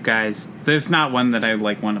everything you guys. There's not one that I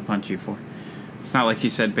like want to punch you for. It's not like you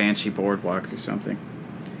said Banshee Boardwalk or something.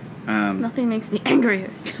 Nothing makes me angrier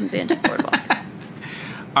than Banshee Boardwalk.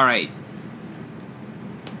 All right.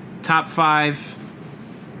 Top 5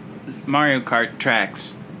 Mario Kart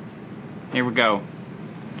tracks. Here we go.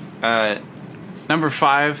 Number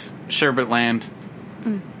 5, Sherbet Land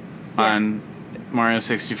on Mario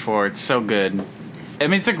 64. It's so good. I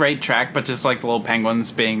mean, it's a great track, but just like the little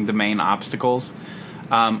penguins being the main obstacles.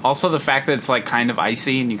 Also, the fact that it's like kind of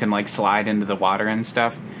icy and you can like slide into the water and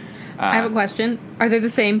stuff. I have a question. Are they the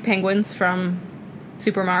same penguins from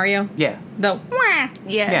Super Mario? Yeah. The Wah.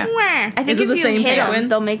 Yeah. Yeah. Wah. I think Is it if the you same hit penguin? them,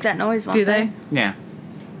 they'll make that noise, won't do they? Yeah.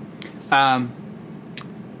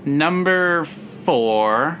 Number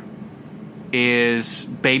 4 is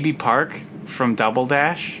Baby Park from Double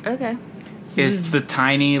Dash. Okay. Is the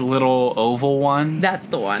tiny little oval one. That's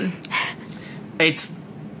the one. It's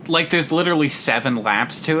like there's literally 7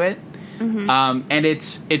 laps to it. And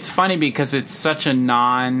it's funny because it's such a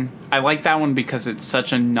I like that one because it's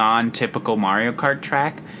such a non-typical Mario Kart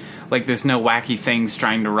track. Like there's no wacky things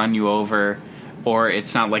trying to run you over, or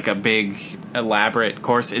it's not like a big elaborate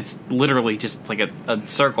course. It's literally just like a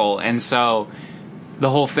circle, and so the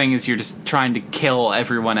whole thing is you're just trying to kill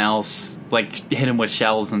everyone else, like hit them with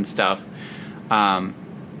shells and stuff. And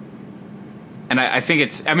I think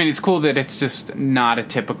it's cool that it's just not a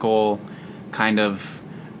typical kind of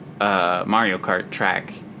Mario Kart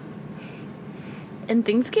track. And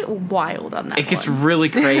things get wild on that It gets one. really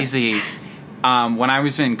crazy. When I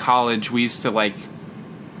was in college, we used to like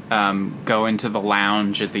go into the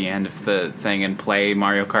lounge at the end of the thing and play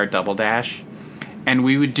Mario Kart Double Dash. And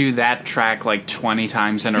we would do that track like 20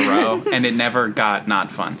 times in a row, and it never got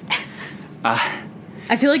not fun.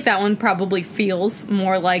 I feel like that one probably feels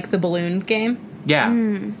more like the balloon game. Yeah.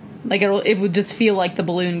 Like it would just feel like the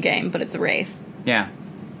balloon game, but it's a race. Yeah.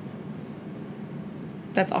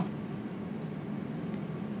 That's all.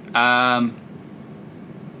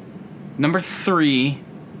 Number 3,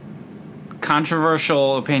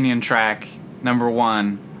 controversial opinion track, number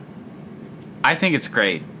 1. I think it's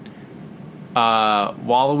great.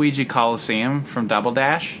 Waluigi Coliseum from Double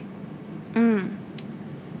Dash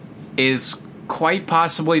is quite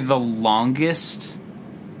possibly the longest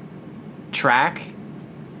track.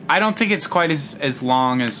 I don't think it's quite as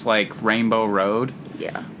long as like Rainbow Road,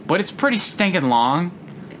 Yeah. but it's pretty stinking long.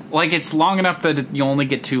 Like it's long enough that you only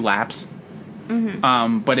get 2 laps.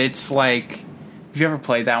 But it's like, have you ever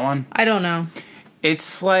played that one? I don't know.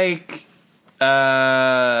 It's like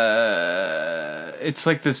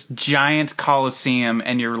this giant coliseum,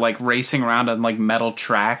 and you're like racing around on like metal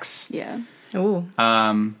tracks. Yeah. Ooh.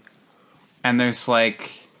 And there's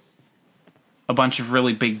like a bunch of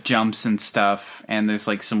really big jumps and stuff, and there's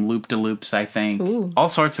like some loop-de-loops, I think. Ooh. All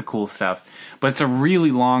sorts of cool stuff. But it's a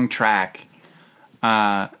really long track,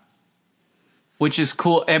 which is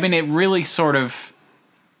cool. I mean, it really sort of,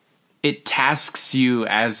 it tasks you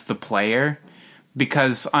as the player,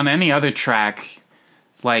 because on any other track,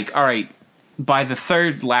 like, all right, by the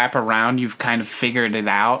 3rd lap around, you've kind of figured it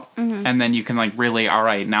out, and then you can like really, all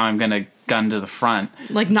right, now I'm going to gun to the front.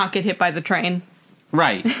 Like not get hit by the train.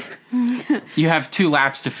 Right. You have 2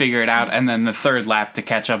 laps to figure it out, and then the 3rd lap to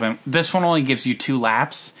catch up. And this one only gives you 2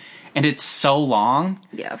 laps, and it's so long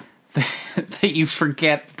Yeah. that you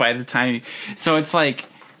forget by the time. So it's like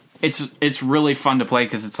it's really fun to play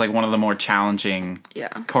because it's like one of the more challenging Yeah.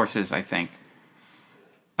 courses, I think.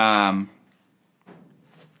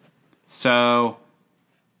 So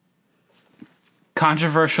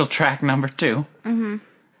controversial track number 2.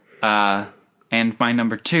 Mm-hmm. And my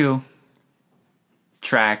number 2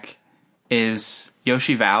 track is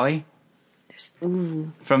Yoshi Valley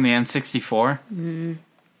from the N64. Mm.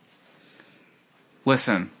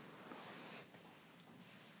 Listen,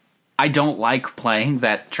 I don't like playing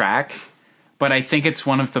that track, but I think it's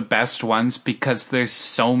one of the best ones because there's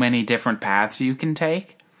so many different paths you can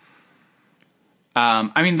take.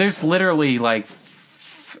 I mean, there's literally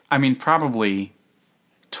probably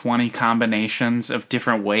 20 combinations of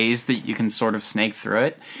different ways that you can sort of snake through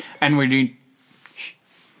it. And when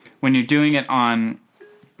you're doing it on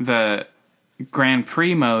the Grand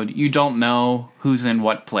Prix mode, you don't know who's in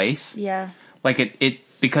what place. Yeah. Like it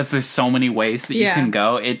because there's so many ways that you can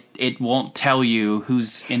go, it won't tell you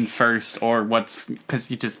who's in first or what's, because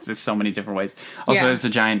there's so many different ways. Also, there's a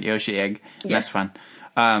giant Yoshi egg. And that's fun.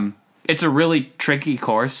 It's a really tricky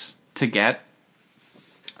course to get,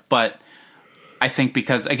 but I think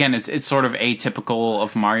because, again, it's sort of atypical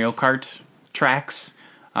of Mario Kart tracks.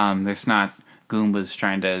 There's not Goombas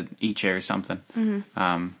trying to eat you or something.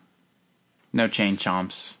 Mm-hmm. No chain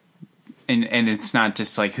chomps. And it's not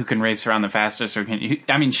just like who can race around the fastest or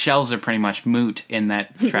shells are pretty much moot in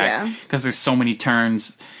that track because there's so many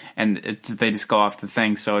turns and they just go off the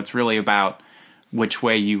thing. So it's really about which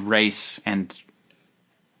way you race and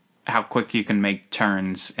how quick you can make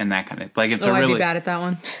turns and that kind of like. It's I'd be bad at that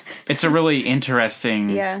one. It's a really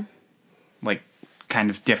interesting, like kind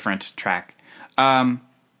of different track. I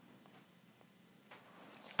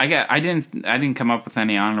didn't come up with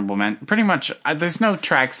any honorable mention. Pretty much, there's no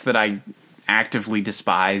tracks that I actively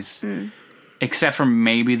despise, except for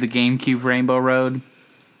maybe the GameCube Rainbow Road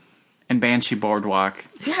and Banshee Boardwalk.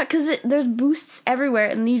 Yeah, because there's boosts everywhere,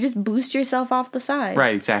 and you just boost yourself off the side.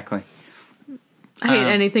 Right, exactly. I hate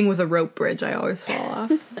anything with a rope bridge. I always fall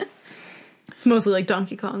off. It's mostly like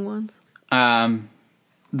Donkey Kong ones.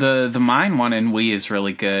 The mine one in Wii is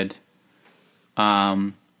really good.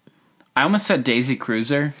 I almost said Daisy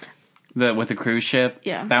Cruiser, with the cruise ship.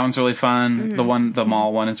 Yeah, that one's really fun. Mm-hmm. The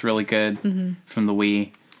mall one is really good from the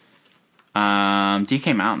Wii.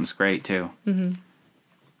 DK Mountain's great too. Mm-hmm.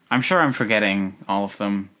 I'm sure I'm forgetting all of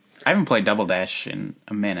them. I haven't played Double Dash in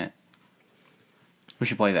a minute. We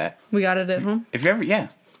should play that. We got it at home. Have you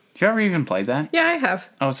ever even played that? Yeah, I have.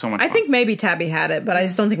 Oh, it's so much fun. I think maybe Tabby had it, but I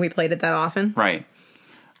just don't think we played it that often. Right.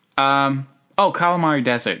 Calamari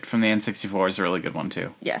Desert from the N64 is a really good one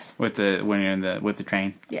too. Yes. When you're in with the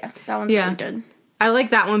train. Yeah, that one's really good. I like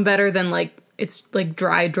that one better than it's like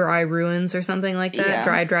dry ruins or something like that.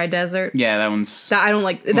 Yeah. Dry desert. Yeah, that one's. That I don't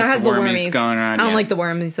like. That has the wormies going around. I don't like the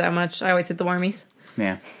wormies that much. I always hit the wormies.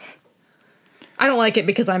 Yeah. I don't like it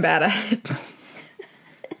because I'm bad at it.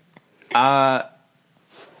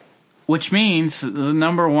 Which means the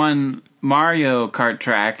number one Mario Kart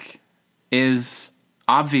track is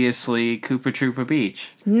obviously Koopa Troopa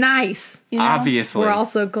Beach. Nice. Obviously. We're all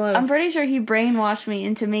so close. I'm pretty sure he brainwashed me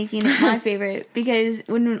into making it my favorite because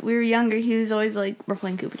when we were younger, he was always like, we're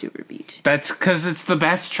playing Koopa Troopa Beach. That's because it's the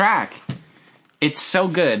best track. It's so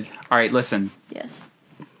good. All right, listen. Yes.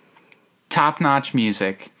 Top-notch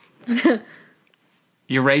music.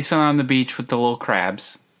 You're racing on the beach with the little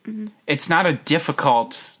crabs. Mm-hmm. It's not a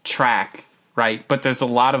difficult track, right? But there's a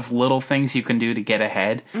lot of little things you can do to get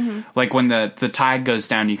ahead. Mm-hmm. Like when the tide goes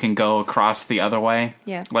down, you can go across the other way.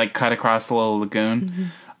 Yeah. Like cut across the little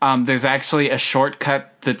lagoon. Mm-hmm. There's actually a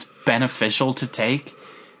shortcut that's beneficial to take.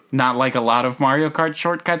 Not like a lot of Mario Kart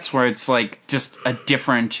shortcuts where it's like just a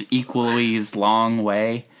different, equally as long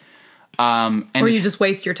way. Or you just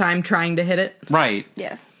waste your time trying to hit it. Right.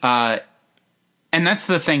 Yeah. And that's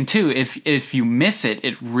the thing too. If you miss it,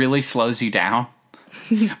 it really slows you down.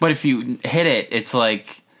 But if you hit it, it's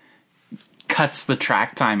like cuts the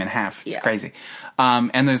track time in half. It's crazy.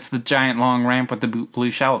 And there's the giant long ramp with the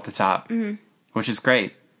blue shell at the top, which is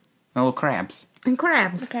great. The little crabs. And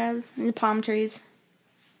crabs. The crabs. And the palm trees.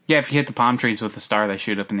 Yeah, if you hit the palm trees with a star, they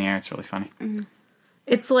shoot up in the air. It's really funny. Mm-hmm.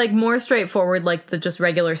 It's like more straightforward, like the just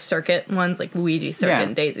regular circuit ones, like Luigi's Circuit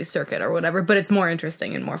and Daisy's Circuit or whatever, but it's more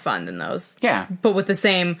interesting and more fun than those. Yeah. But with the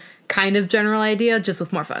same kind of general idea, just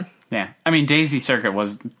with more fun. Yeah. I mean, Daisy Circuit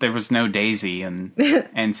there was no Daisy in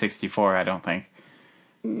N64, I don't think.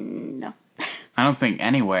 No. I don't think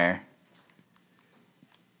anywhere.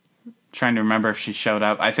 Trying to remember if she showed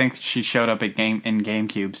up. I think she showed up in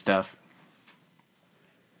GameCube stuff.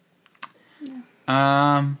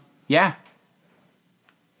 Yeah.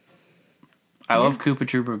 I love Koopa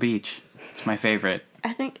Troopa Beach. It's my favorite.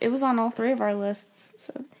 I think it was on all three of our lists.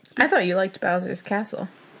 So I thought you liked Bowser's Castle.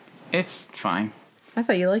 It's fine. I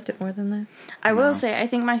thought you liked it more than that. I will say, I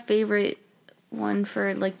think my favorite one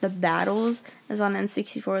for like the battles is on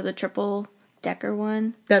N64, the triple decker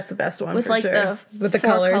one That's the best one with for like sure. With the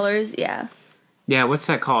four colors. Yeah, Yeah, what's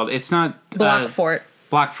that called? It's not Block Fort.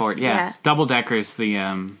 Block Fort. Yeah, Yeah. Double Decker's the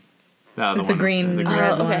other It's one. the green The and oh,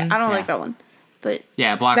 red okay. one. I don't Yeah. like that one, but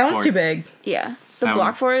Yeah, Block That Fort. one's too big. yeah, the That block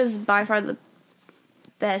one. fort is by far the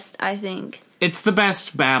best. I think It's the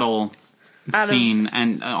best battle Out of- scene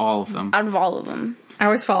and all of them. out of all of them. I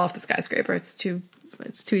always fall off the skyscraper. It's too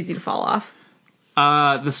easy to fall off.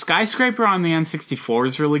 The skyscraper on the N64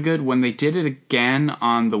 is really good. When they did it again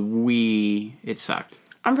on the Wii, it sucked.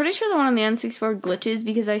 I'm pretty sure the one on the N64 glitches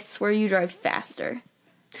because I swear you drive faster.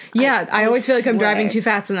 Yeah, I always feel like I'm driving swear. too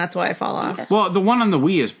fast, and that's why I fall off. Well, the one on the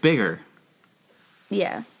Wii is bigger.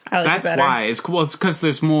 Yeah. I like it That's better. why. It's because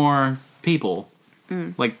there's more people.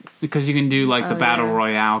 Like, because you can do like the battle yeah.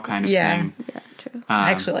 royale kind of Yeah. thing. Yeah, true.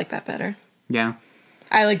 I actually like that better. Yeah.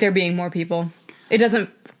 I like there being more people. It doesn't,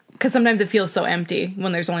 because sometimes it feels so empty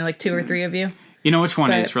when there's only like 2 or 3 of you. You know which one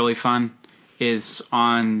But- is really fun? Is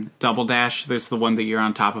on Double Dash. There's the one that you're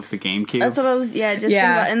on top of the GameCube. That's what I was, just thinking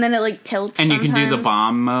about. And then it like tilts And you can do the sometimes.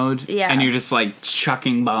 bomb mode. Yeah. And you're just like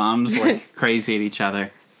chucking bombs like crazy at each other.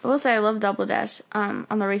 I will say I love Double Dash on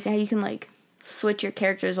the racing, how you can like switch your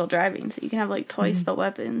characters while driving, so you can have like twice the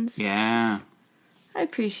weapons. Yeah. I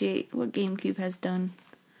appreciate what GameCube has done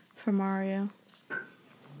for Mario.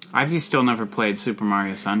 I've still never played Super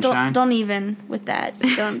Mario Sunshine. Don't even with that.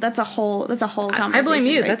 That's a whole conversation. I blame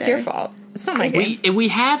you. right That's there. your fault. It's not my game. We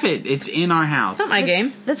have it. It's in our house. It's not my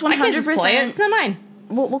game. That's I can't just play it. 100%. It's not mine.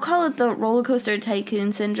 We'll call it the roller coaster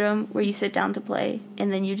tycoon syndrome, where you sit down to play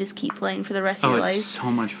and then you just keep playing for the rest of Oh, your it's life.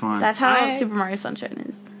 so much fun. That's how I- Super Mario Sunshine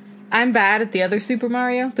is. I'm bad at the other Super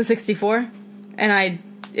Mario, the 64, and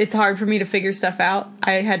it's hard for me to figure stuff out.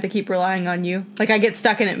 I had to keep relying on you. Like, I get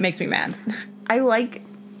stuck and it makes me mad. I like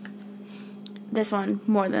this one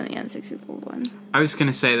more than the N64 one. I was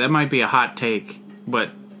gonna say that might be a hot take,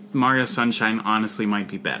 but Mario Sunshine honestly might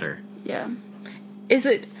be better. Yeah. Is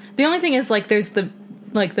it... The only thing is, like, there's the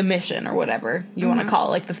mission or whatever you want to call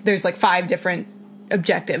it. Like, there's, like, 5 different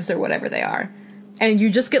objectives or whatever they are. And you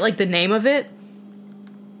just get, like, the name of it,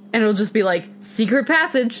 and it'll just be, like, secret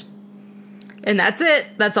passage. And that's it.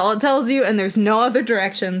 That's all it tells you, and there's no other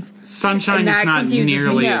directions. Sunshine And is that not confuses me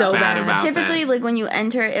nearly as so bad bad. about Typically, that. like, when you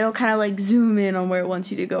enter, it'll kind of, like, zoom in on where it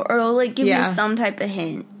wants you to go. Or it'll, like, give you Yeah. some type of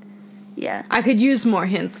hint. Yeah. I could use more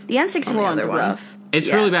hints. The N64 On the one's other one. rough. It's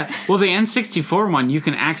Yeah. really bad. Well, the N64 one, you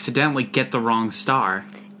can accidentally get the wrong star.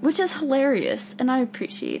 Which is hilarious, and I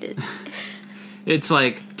appreciate it. It's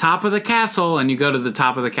like top of the castle, and you go to the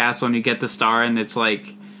top of the castle and you get the star, and it's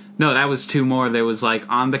like, no, that was 2 more. There was like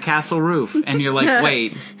on the castle roof, and you're like,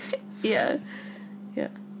 wait. Yeah. Yeah.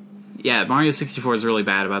 Yeah, Mario 64 is really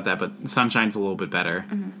bad about that, but Sunshine's a little bit better.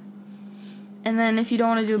 And then if you don't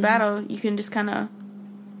want to do a battle, you can just kind of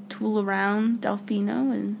tool around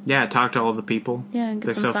Delfino and Yeah, talk to all the people. yeah, and get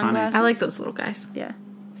They're some so funny. sunglasses. I like those little guys. Yeah.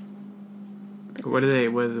 What are they?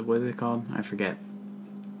 What are they called? I forget.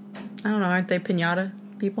 I don't know. Aren't they pinata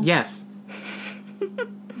people? Yes.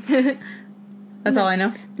 That's all I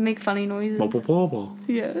know. They make funny noises. Bo-bo-bo-bo.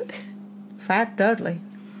 Yeah. Fat Dudley,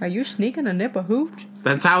 are you sneaking a nip of hooch?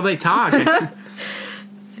 That's how they talk.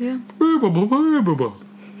 Yeah.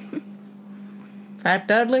 Fat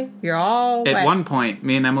Dudley, you're all At wet. one point,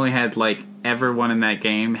 me and Emily had like everyone in that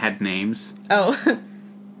game had names. Oh,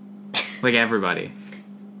 Like everybody.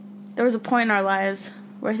 There was a point in our lives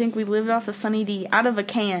where I think we lived off of Sunny D out of a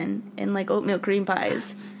can in like oatmeal cream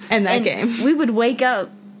pies. and that And game. we would wake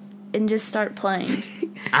up and just start playing.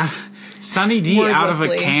 Sunny D out of a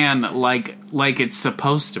Wordlessly. can like it's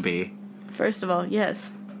supposed to be. First of all,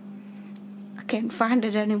 yes. I can't find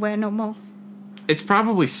it anywhere no more. It's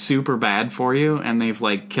probably super bad for you, and they've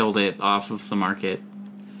like killed it off of the market.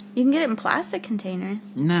 You can get it in plastic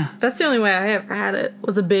containers. Nah. That's the only way I ever had it.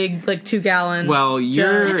 Was a big like 2-gallon. Well,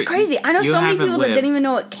 you're... It's crazy. I know you so many haven't people that lived. didn't even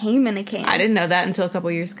know it came in a can. I didn't know that until a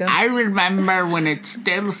couple years ago. I remember when it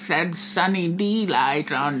still said Sunny D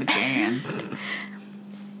Light on the can.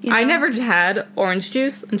 You know? I never had orange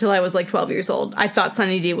juice until I was like 12 years old. I thought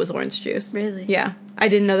Sunny D was orange juice. Really? Yeah. I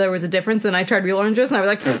didn't know there was a difference, and I tried real orange juice, and I was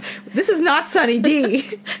like, "Pfft, this is not Sunny D.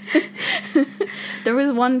 There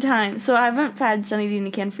was one time, so I haven't had Sunny D in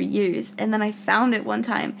a can for years, and then I found it one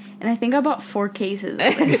time, and I think I bought 4 cases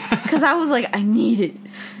because I was like, I need it.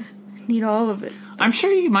 I need all of it. I'm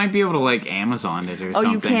sure you might be able to like Amazon it or Oh,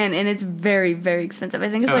 something. you can, and it's very, very expensive. I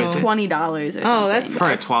think it's Oh, like is it? $20 or something. Oh, that's- For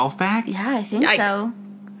a 12-pack? Yeah, I think Yikes. so.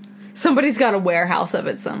 Somebody's got a warehouse of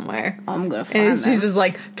it somewhere. I'm gonna find And he's them. just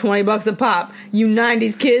like, $20 a pop. You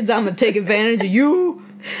 90s kids, I'm gonna take advantage of you.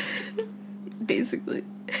 Basically.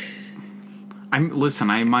 Listen,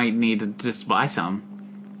 I might need to just buy some.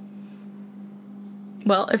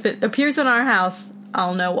 Well, if it appears in our house,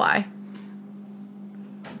 I'll know why.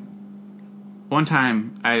 One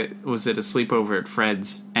time, I was at a sleepover at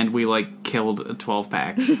Fred's, and we, killed a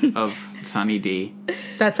 12-pack of Sunny D.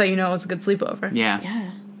 That's how you know it was a good sleepover. Yeah.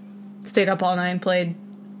 Yeah. Stayed up all night and played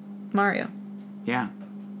Mario. Yeah.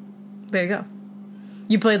 There you go.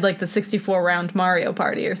 You played, the 64-round Mario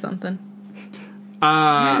Party or something.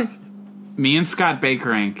 Me and Scott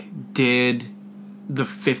Bakerink did the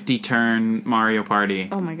 50-turn Mario Party.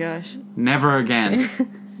 Oh my gosh. Never again.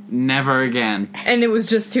 Never again. And it was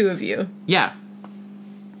just two of you. Yeah.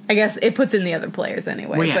 I guess it puts in the other players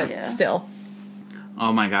anyway, Well, yeah. but Yeah. still.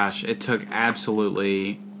 Oh my gosh, it took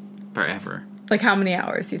absolutely forever. How many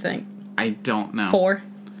hours, you think? I don't know. 4?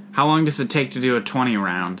 How long does it take to do a 20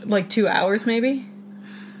 round? 2 hours, maybe?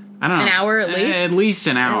 I don't know. An hour at least? At least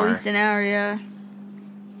an hour. At least an hour, yeah.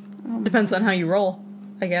 Depends on how you roll,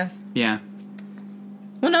 I guess. Yeah.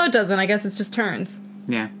 Well, no, it doesn't. I guess it's just turns.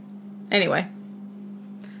 Yeah. Anyway.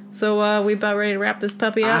 So, we about ready to wrap this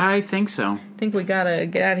puppy up? I think so. I think we gotta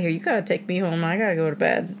get out of here. You gotta take me home. I gotta go to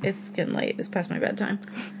bed. It's getting late. It's past my bedtime.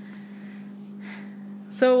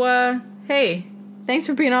 So, hey, thanks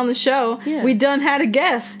for being on the show. Yeah. We done had a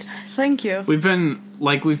guest. Thank you. We've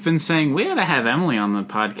been saying we ought to have Emily on the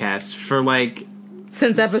podcast for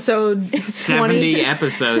Since episode 70 20.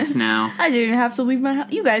 episodes now. I didn't have to leave my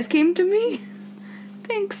house. You guys came to me.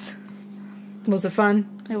 Thanks. Was it fun?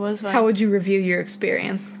 It was fun. How would you review your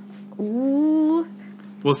experience? Ooh.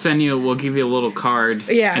 We'll give you a little card.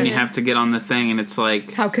 Yeah. And you have to get on the thing, and it's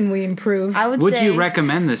like, How can we improve? would say, you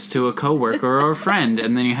recommend this to a coworker or a friend?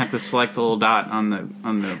 And then you have to select the little dot on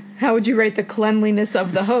the. How would you rate the cleanliness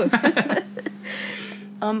of the host?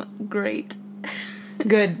 Great.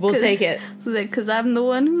 Good, we'll take it. Because I'm the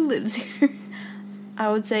one who lives here.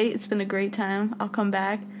 I would say it's been a great time. I'll come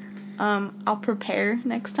back. I'll prepare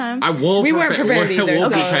next time. I will. We weren't prepared either. We'll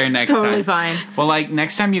so prepare it's next totally time. fine. Well,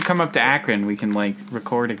 next time you come up to Akron, we can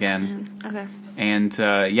record again. Okay. And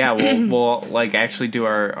we'll actually do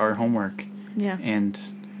our homework. Yeah. And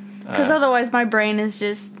Because otherwise my brain is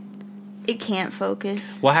just, it can't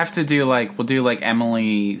focus. we'll have to do we'll do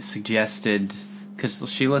Emily suggested,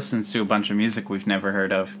 because she listens to a bunch of music we've never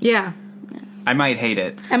heard of. Yeah. I might hate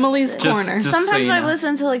it. Emily's Just- Corner. just- Sometimes so you I know.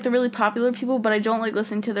 listen to the really popular people, but I don't like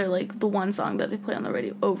listening to their the one song that they play on the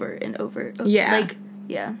radio over and over. Yeah.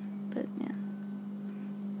 Yeah. But yeah.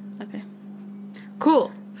 Okay.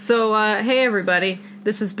 Cool. So, hey everybody.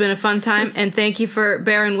 This has been a fun time, and thank you for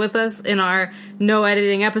bearing with us in our no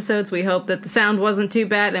editing episodes. We hope that the sound wasn't too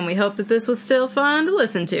bad, and we hope that this was still fun to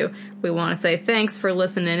listen to. We want to say thanks for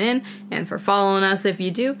listening in and for following us if you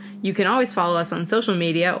do. You can always follow us on social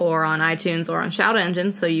media or on iTunes or on Shout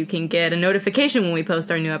Engine so you can get a notification when we post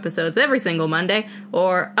our new episodes every single Monday,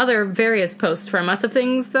 or other various posts from us of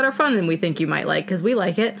things that are fun and we think you might like, because we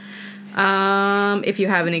like it. If you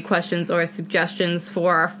have any questions or suggestions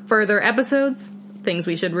for our further episodes, things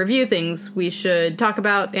we should review, things we should talk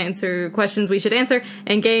about, answer questions we should answer,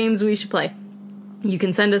 and games we should play, you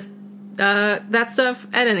can send us that stuff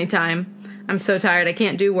at any time. I'm so tired, I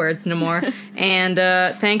can't do words no more. And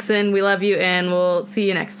thanks, and we love you, and we'll see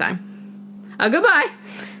you next time. Goodbye!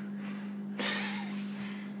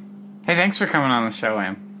 Hey, thanks for coming on the show,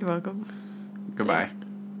 Em. You're welcome. Goodbye. Thanks.